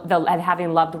and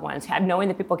having loved ones, knowing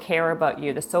that people care about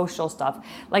you, the social stuff.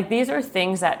 Like these are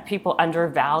things that people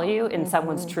undervalue in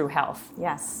someone's true health.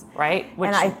 Yes. Right?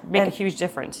 Which make a huge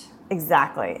difference.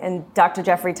 Exactly. And Dr.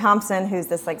 Jeffrey Thompson, who's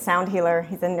this like sound healer,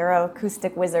 he's a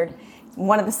neuroacoustic wizard,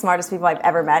 one of the smartest people I've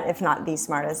ever met, if not the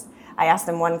smartest. I asked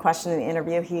him one question in the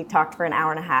interview. He talked for an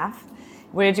hour and a half.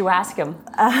 What did you ask him?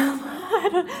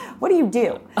 What do you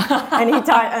do? And he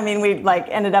taught, we like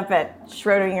ended up at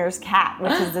Schrodinger's cat,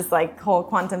 which is this like whole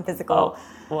quantum physical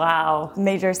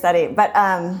major study. But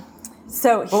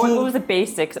what was the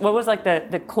basics? What was like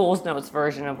the Coles Notes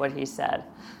version of what he said?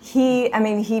 He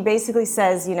basically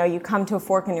says, you come to a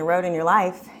fork in your road in your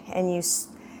life, and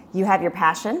you have your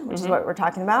passion, which is what we're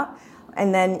talking about,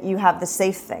 and then you have the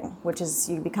safe thing, which is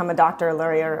you become a doctor, a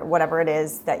lawyer, whatever it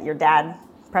is that your dad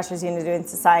pressures you into doing in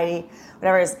society,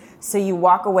 whatever it is. So you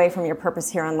walk away from your purpose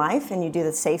here in life, and you do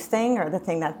the safe thing or the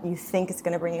thing that you think is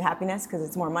going to bring you happiness because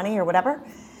it's more money or whatever.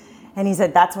 And he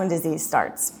said that's when disease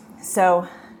starts. So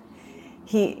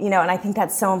he, and I think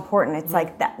that's so important. It's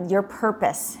like that your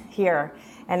purpose here.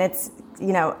 And it's,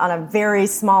 on a very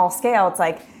small scale, it's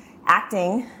like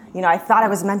acting. I thought I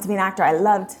was meant to be an actor. I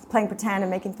loved playing pretend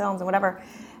and making films and whatever.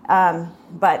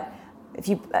 But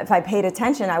if I paid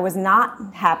attention, I was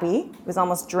not happy. It was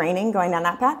almost draining going down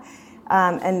that path.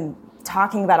 And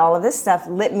talking about all of this stuff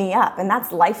lit me up. And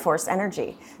that's life force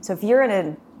energy. So if you're in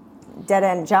a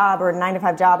dead-end job or a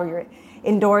 9-to-5 job, or you're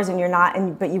indoors and you're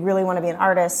not, but you really want to be an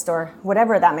artist or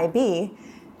whatever that may be,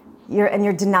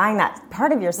 you're denying that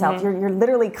part of yourself. You're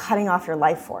literally cutting off your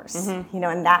life force,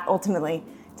 and that ultimately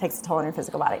takes a toll on your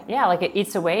physical body. Yeah, like it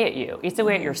eats away at you, eats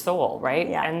away at your soul, right?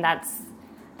 Yeah. And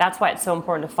that's why it's so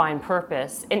important to find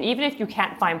purpose. And even if you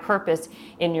can't find purpose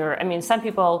some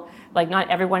people, like not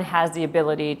everyone has the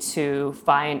ability to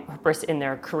find purpose in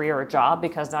their career or job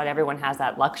because not everyone has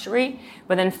that luxury.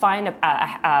 But then find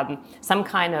some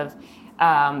kind of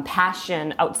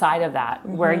passion outside of that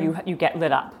where you get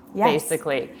lit up. Yes.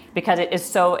 Basically, because it's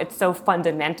so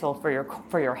fundamental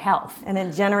for your health, and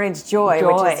it generates joy.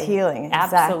 Which is healing.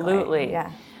 Exactly. Absolutely.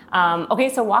 Yeah. Okay,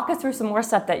 so walk us through some more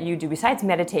stuff that you do besides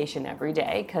meditation every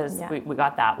day, because we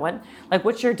got that one. Like,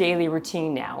 what's your daily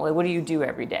routine now? Like, what do you do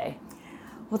every day?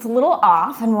 Well, it's a little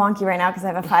off and wonky right now because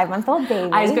I have a 5-month-old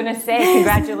baby. I was going to say,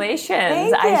 congratulations.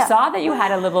 Thank you. I saw that you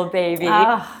had a little baby.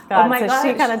 Oh, God. My gosh.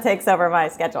 She kind of takes over my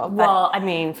schedule. But. Well,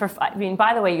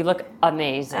 by the way, you look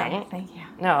amazing. Oh, thank you.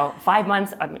 No, 5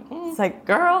 months. It's like,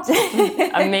 girl,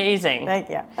 amazing. Thank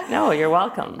you. No, you're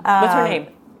welcome. What's her name?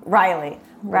 Riley.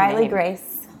 Riley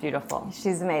Grace. Beautiful.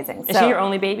 She's amazing. Is she your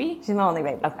only baby? She's my only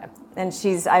baby. Okay. And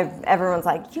everyone's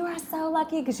like, you are so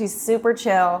lucky because she's super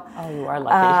chill. Oh, you are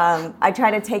lucky. I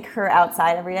try to take her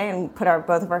outside every day and put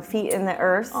both of our feet in the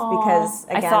earth because,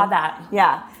 again, I saw that.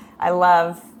 Yeah.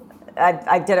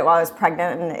 I did it while I was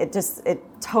pregnant, and it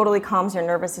totally calms your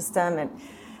nervous system. It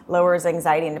lowers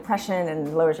anxiety and depression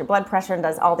and lowers your blood pressure and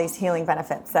does all these healing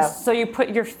benefits. So you put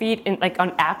your feet in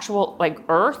on actual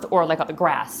earth or on the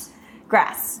grass?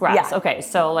 Grass. Yeah. Okay,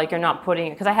 so you're not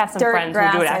putting, because I have some dirt, friends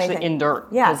grass, who do it actually anything. in dirt.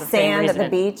 Yeah, sand at the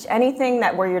beach, anything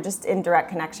where you're just in direct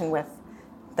connection with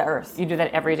the earth. You do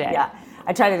that every day? Yeah,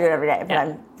 I try to do it every day, but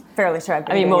I'm fairly sure I've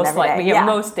been doing it every day.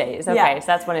 Most days. Okay, so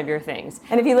that's one of your things.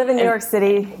 And if you live in New York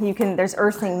City, there's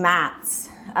earthing mats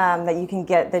that you can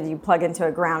get that you plug into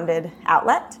a grounded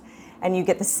outlet, and you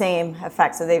get the same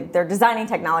effect. So they're designing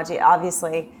technology.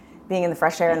 Obviously, being in the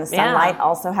fresh air and the sunlight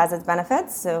also has its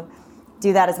benefits. So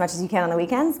do that as much as you can on the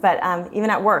weekends. But even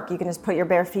at work, you can just put your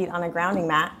bare feet on a grounding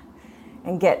mat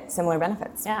and get similar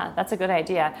benefits. Yeah, that's a good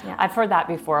idea. Yeah. I've heard that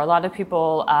before. A lot of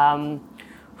people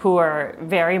who are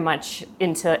very much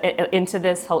into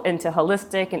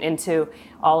holistic and into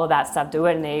all of that stuff do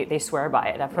it, and they swear by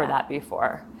it. I've heard that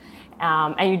before.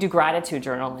 And you do gratitude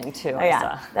journalism too.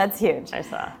 That's huge. I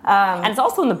saw. And it's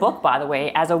also in the book, by the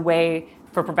way, as a way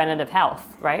for preventative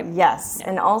health, right? Yes,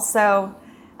 and also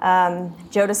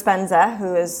Joe Dispenza,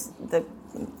 who is the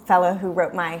fellow who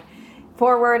wrote my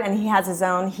foreword, and he has his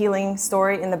own healing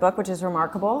story in the book, which is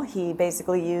remarkable. He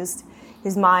basically used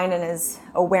his mind and his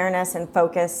awareness and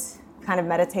focus, kind of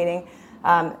meditating,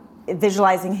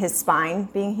 visualizing his spine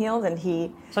being healed, and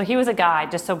So he was a guy,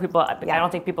 just so people, I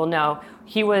don't think people know,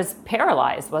 he was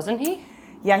paralyzed, wasn't he?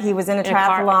 Yeah, he was in a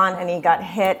triathlon and he got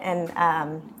hit,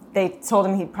 and they told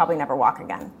him he'd probably never walk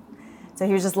again. So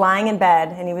he was just lying in bed,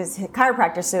 and he was a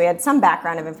chiropractor, so he had some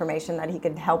background of information that he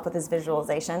could help with his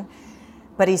visualization.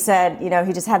 But he said,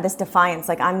 he just had this defiance,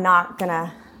 like, I'm not going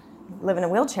to live in a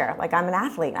wheelchair. Like, I'm an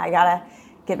athlete. I got to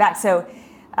get back. So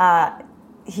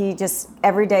he just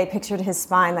every day pictured his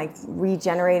spine, like,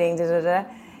 regenerating,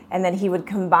 and then he would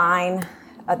combine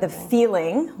the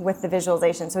feeling with the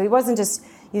visualization. So he wasn't just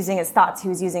using his thoughts, he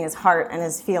was using his heart and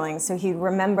his feelings. So he'd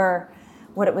remember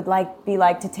what it would be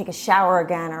like to take a shower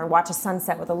again or watch a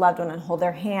sunset with a loved one and hold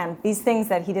their hand. These things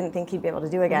that he didn't think he'd be able to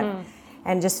do again.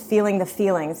 And just feeling the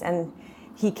feelings. And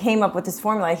he came up with this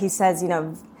formula. He says,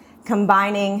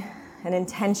 combining an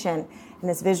intention and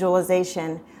this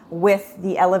visualization with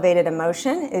the elevated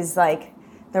emotion is like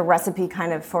the recipe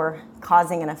kind of for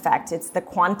causing an effect. It's the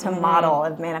quantum model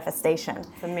of manifestation.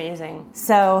 It's amazing.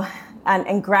 So,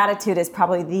 and gratitude is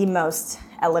probably the most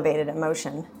elevated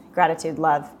emotion. Gratitude,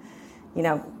 love,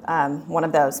 one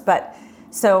of those. But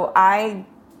so I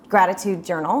gratitude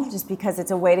journal just because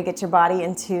it's a way to get your body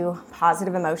into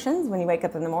positive emotions when you wake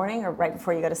up in the morning or right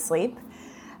before you go to sleep.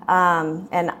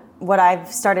 And what I've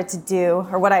started to do,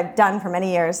 or what I've done for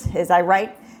many years, is I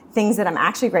write things that I'm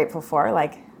actually grateful for,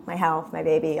 like my health, my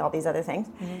baby, all these other things.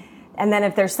 And then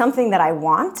if there's something that I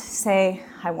want, say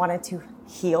I wanted to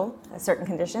heal a certain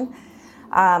condition,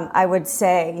 I would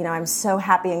say, I'm so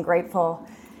happy and grateful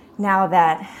now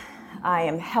that I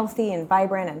am healthy and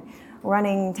vibrant and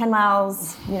running 10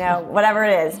 miles, whatever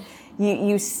it is.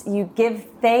 You give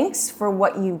thanks for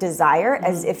what you desire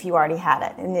as if you already had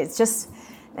it. And it's just,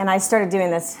 and I started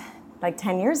doing this like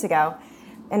 10 years ago,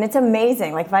 and it's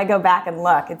amazing. Like, if I go back and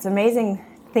look, it's amazing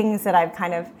things that I've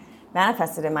kind of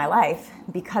manifested in my life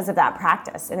because of that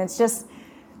practice. And it's just,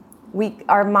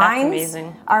 our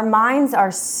minds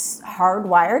are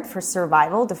hardwired for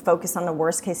survival, to focus on the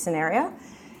worst case scenario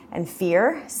and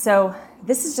fear. So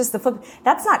this is just the flip.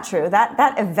 That's not true.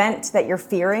 That event that you're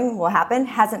fearing will happen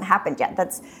hasn't happened yet.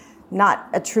 That's not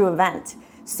a true event.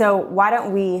 So why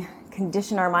don't we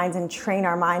condition our minds and train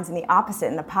our minds in the opposite,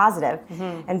 in the positive,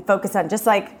 and focus on just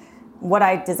like what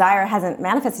I desire hasn't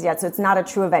manifested yet, so it's not a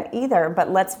true event either, but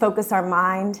let's focus our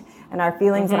mind and our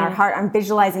feelings and our heart on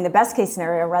visualizing the best case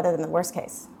scenario rather than the worst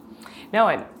case.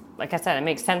 No, like I said, it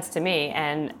makes sense to me.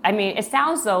 And I mean, it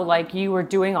sounds though like you were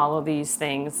doing all of these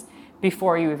things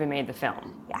before you even made the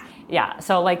film. Yeah. Yeah,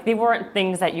 so like they weren't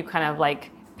things that you kind of like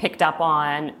picked up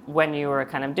on when you were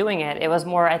kind of doing it. It was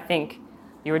more, I think,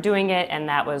 you were doing it, and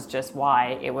that was just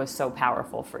why it was so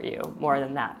powerful for you, more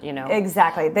than that, you know?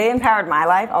 Exactly. They empowered my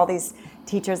life, all these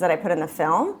teachers that I put in the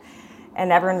film,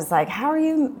 and everyone's like, how are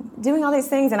you doing all these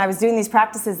things? And I was doing these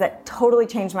practices that totally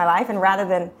changed my life, and rather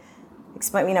than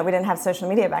explain, we didn't have social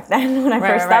media back then when I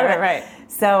first started. Right.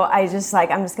 So I just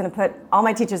I'm just going to put all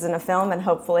my teachers in a film, and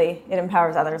hopefully it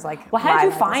empowers others. Like, well, how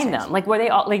did you find them? Like, were they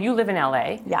all, like, you live in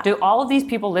LA? Yeah. Do all of these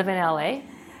people live in LA?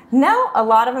 No, a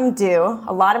lot of them do.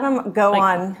 A lot of them go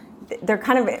on. They're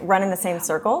kind of running the same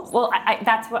circles. Well,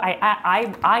 that's what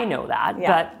I know that,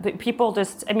 Yeah. but people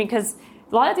just, I mean, because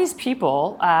a lot of these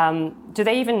people, do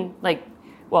they even like?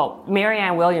 Well,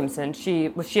 Marianne Williamson, she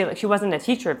wasn't a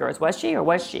teacher of yours, was she, or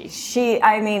was she?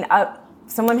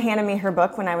 Someone handed me her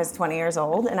book when I was 20 years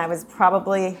old, and I was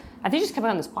probably... I think she's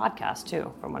coming on this podcast, too,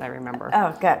 from what I remember.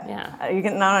 Oh, good. Yeah. Are you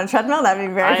getting on a treadmill? That'd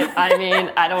be very... That'd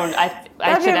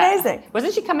be amazing.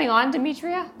 Wasn't she coming on,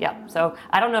 Demetria? Yeah. So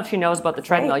I don't know if she knows about the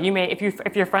treadmill. Great. You may,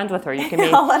 if you're friends with her,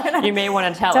 you may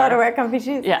want to tell her her. to wear comfy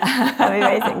shoes. Yeah. That'd be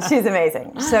amazing. She's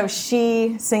amazing. So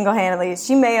she single-handedly,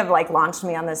 she may have launched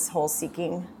me on this whole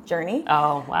seeking journey.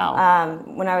 Oh, wow.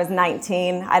 When I was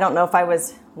 19, I don't know if I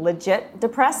was legit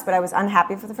depressed, but I was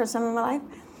unhappy for the first time in my life.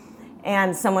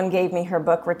 And someone gave me her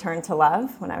book, Return to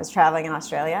Love, when I was traveling in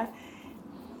Australia.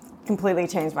 Completely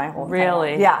changed my whole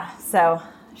Really? life. Yeah. So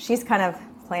she's kind of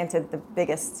planted the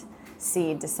biggest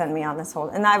seed to send me on this whole,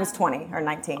 and I was 20 or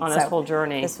 19. On this whole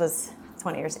journey. This was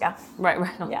 20 years ago. Right.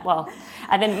 Yeah. Well,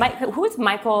 and then who is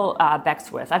Michael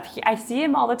Beckwith? I see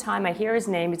him all the time. I hear his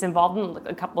name. He's involved in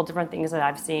a couple of different things that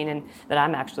I've seen and that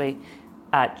I'm actually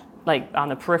on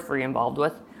the periphery involved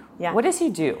with. Yeah. What does he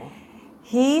do?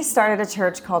 He started a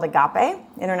church called Agape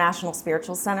International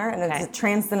Spiritual Center, and it's a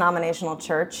trans-denominational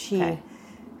church. He,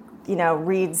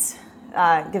 reads,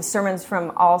 gives sermons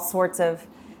from all sorts of,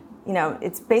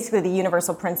 it's basically the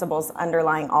universal principles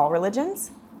underlying all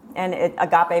religions. And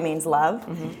Agape means love.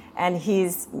 Mm-hmm.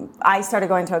 And I started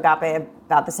going to Agape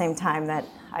about the same time that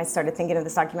I started thinking of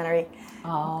this documentary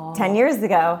 10 years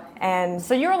ago. And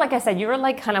so you're, like I said, you were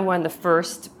like kind of one of the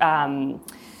first,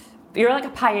 you're like a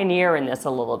pioneer in this a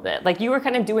little bit. Like you were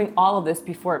kind of doing all of this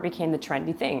before it became the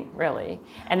trendy thing, really.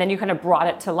 And then you kind of brought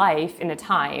it to life in a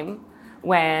time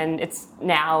when it's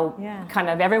now kind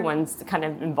of everyone's kind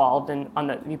of involved in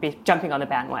jumping on the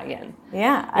bandwagon.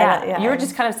 Yeah. You were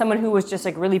just kind of someone who was just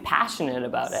like really passionate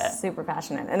about it. Super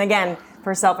passionate. And again,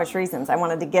 for selfish reasons. I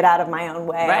wanted to get out of my own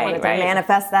way. I wanted to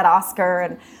manifest that Oscar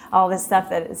and all this stuff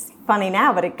that is funny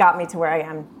now, but it got me to where I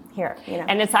am here.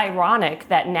 And it's ironic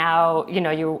that now,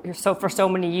 you're for so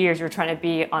many years you're trying to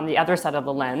be on the other side of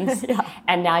the lens.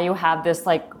 And now you have this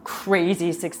like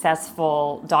crazy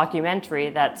successful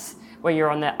documentary that's where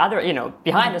you're on the other,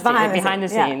 behind the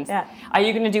scenes. Yeah. Are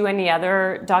you going to do any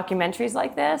other documentaries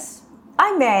like this?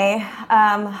 I may.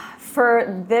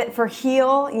 For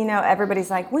Heal,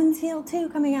 everybody's like, when's Heal 2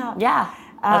 coming out? Yeah.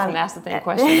 I was going to ask the same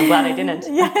question. I'm glad I didn't.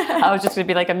 I was just going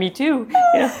to be like a Me Too.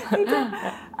 Me too.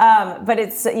 But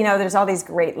it's, there's all these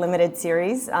great limited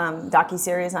series,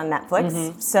 docuseries on Netflix.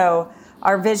 Mm-hmm. So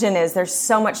our vision is there's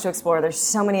so much to explore. There's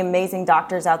so many amazing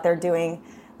doctors out there doing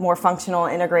more functional,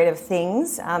 integrative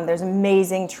things. There's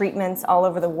amazing treatments all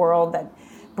over the world, that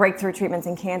breakthrough treatments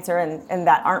in cancer and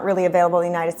that aren't really available in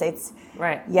the United States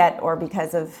yet, or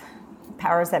because of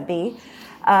powers that be.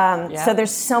 So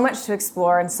there's so much to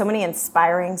explore and so many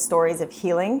inspiring stories of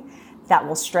healing that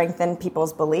will strengthen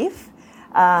people's belief.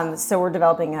 So we're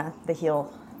developing the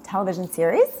Heal television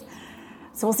series.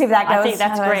 So we'll see if that goes. I think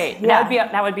that's great.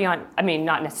 Yeah. That would be on,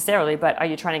 not necessarily, but are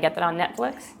you trying to get that on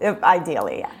Netflix?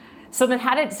 Ideally, yeah. So then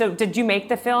did you make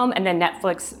the film and then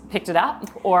Netflix picked it up?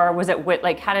 Or was it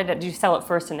did you sell it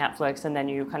first to Netflix and then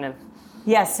you kind of...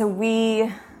 Yeah, so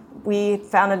we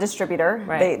found a distributor.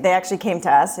 Right. They actually came to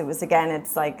us. It was, again,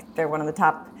 it's like they're one of the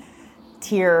top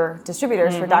tier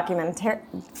distributors for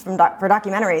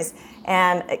documentaries,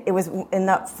 and it was in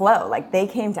the flow. Like they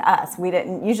came to us. We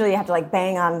didn't usually have to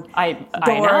bang on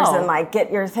doors and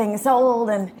get your thing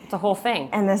sold, and it's a whole thing.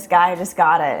 And this guy just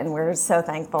got it, and we're so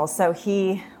thankful. So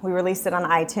we released it on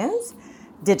iTunes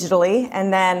digitally,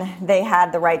 and then they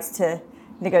had the rights to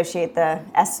negotiate the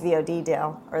SVOD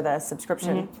deal or the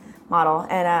subscription model.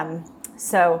 And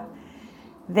so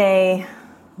they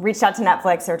reached out to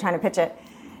Netflix. They were trying to pitch it.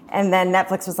 And then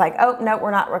Netflix was like, oh, no,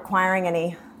 we're not requiring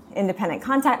any independent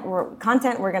content.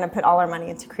 We're going to put all our money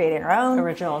into creating our own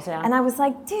originals. Yeah. And I was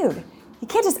like, dude, you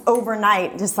can't just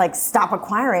overnight just like stop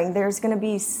acquiring. There's going to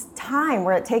be time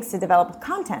where it takes to develop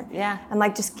content. Yeah. And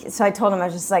like so I told him, I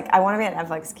was just like, I want to be at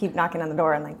Netflix. Keep knocking on the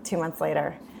door. And like 2 months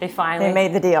later, they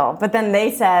made the deal. But then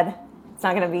they said it's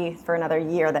not going to be for another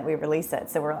year that we release it.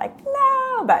 So we're like,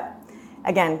 no. But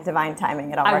again, divine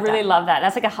timing. It all worked out. I really love that.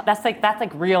 That's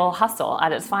like real hustle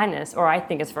at its finest, or I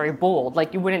think it's very bold.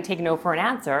 Like you wouldn't take no for an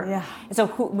answer. Yeah. So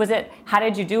who was it? How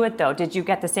did you do it though? Did you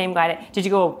get the same guy? Did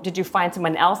you find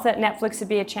someone else at Netflix to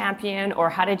be a champion, or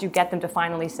how did you get them to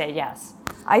finally say yes?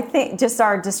 I think just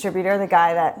our distributor, the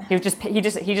guy that he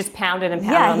just pounded and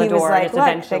pounded on the door. Was like, and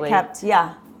eventually they kept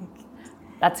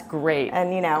That's great. And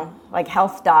like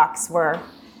health docs were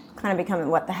kind of becoming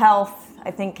What the Health. I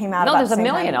think came out. No, about there's the a same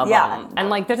million time. of them, and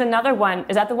like there's another one.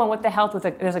 Is that the one with the health?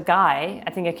 There's a guy,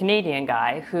 I think a Canadian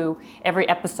guy, who every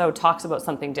episode talks about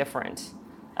something different,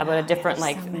 about a different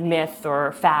myth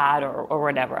or fad or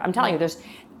whatever. I'm telling you,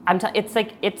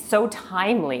 it's so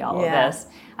timely, all of this.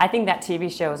 I think that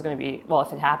TV show is going to be, well,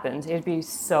 if it happens, it'd be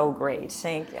so great.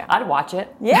 Thank you. I'd watch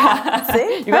it. Yeah.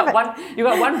 See? You got one viewer.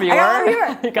 I got a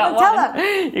viewer. You got one. Tell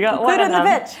them. You got Put one in the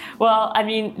pitch. Well, I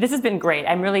mean, this has been great.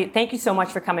 Thank you so much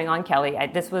for coming on, Kelly.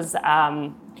 This was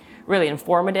really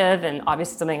informative and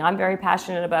obviously something I'm very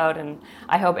passionate about. And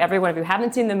I hope everyone, if you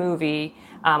haven't seen the movie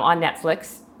on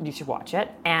Netflix, you should watch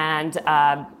it. And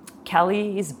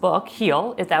Kelly's book,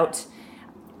 Heal, is out.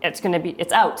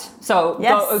 It's out. So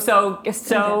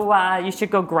yes. You should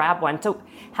go grab one. So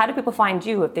how do people find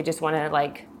you if they just want to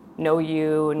like know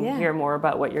you and hear more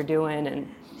about what you're doing? And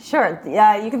Sure.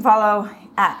 Yeah, you can follow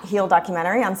at Heal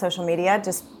Documentary on social media.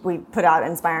 We put out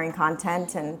inspiring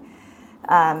content, and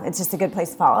it's just a good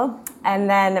place to follow. And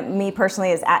then me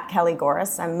personally is at Kelly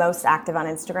Gores. I'm most active on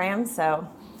Instagram, so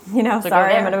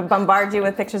sorry I'm going to bombard you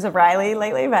with pictures of Riley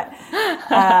lately, but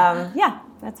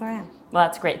that's where I am. Well,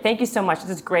 that's great. Thank you so much. This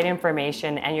is great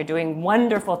information, and you're doing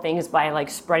wonderful things by like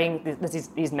spreading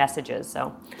these messages.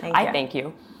 So thank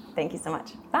you. Thank you so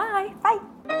much. Bye. Bye.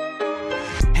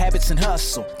 Habits and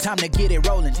hustle, time to get it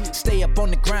rolling. Stay up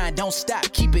on the grind, don't stop,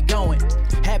 keep it going.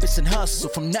 Habits and hustle,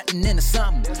 from nothing into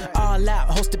something. All out,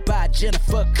 hosted by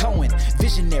Jennifer Cohen.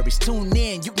 Visionaries, tune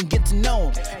in, you can get to know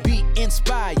them. Be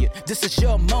inspired, this is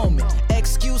your moment.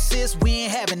 Excuses, we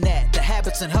ain't having that. The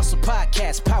Habits and Hustle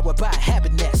podcast, powered by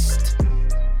Habit Nest.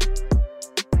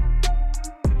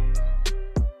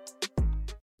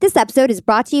 This episode is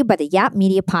brought to you by the Yap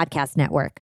Media Podcast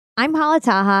Network. I'm Hala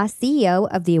Taha, CEO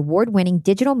of the award-winning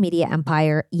digital media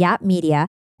empire, Yap Media,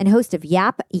 and host of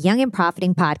Yap Young and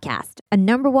Profiting Podcast, a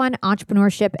 #1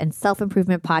 entrepreneurship and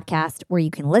self-improvement podcast where you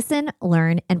can listen,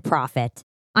 learn, and profit.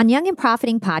 On Young and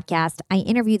Profiting Podcast, I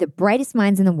interview the brightest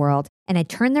minds in the world, and I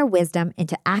turn their wisdom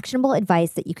into actionable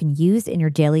advice that you can use in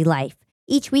your daily life.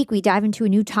 Each week, we dive into a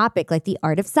new topic like the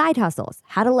art of side hustles,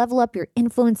 how to level up your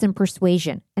influence and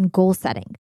persuasion, and goal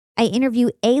setting. I interview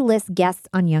A-list guests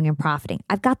on Young and Profiting.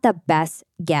 I've got the best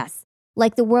guests,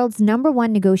 like the world's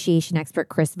 #1 negotiation expert,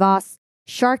 Chris Voss,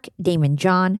 Shark Damon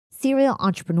John, serial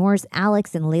entrepreneurs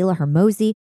Alex and Layla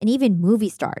Hermosi, and even movie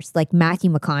stars like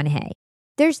Matthew McConaughey.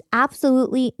 There's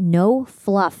absolutely no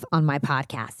fluff on my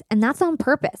podcast, and that's on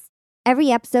purpose.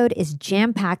 Every episode is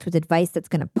jam-packed with advice that's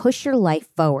going to push your life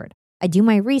forward. I do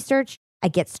my research, I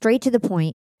get straight to the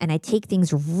point, and I take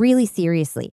things really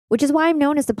seriously, which is why I'm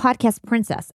known as the podcast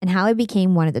princess and how I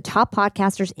became one of the top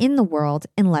podcasters in the world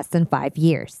in less than 5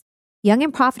 years. Young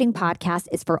and Profiting Podcast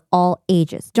is for all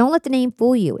ages. Don't let the name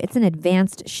fool you. It's an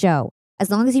advanced show. As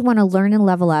long as you want to learn and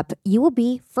level up, you will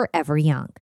be forever young.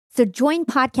 So join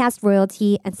podcast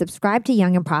royalty and subscribe to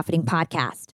Young and Profiting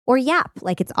Podcast, or YAP,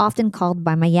 like it's often called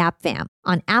by my YAP fam,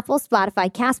 on Apple,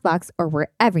 Spotify, CastBox, or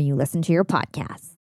wherever you listen to your podcasts.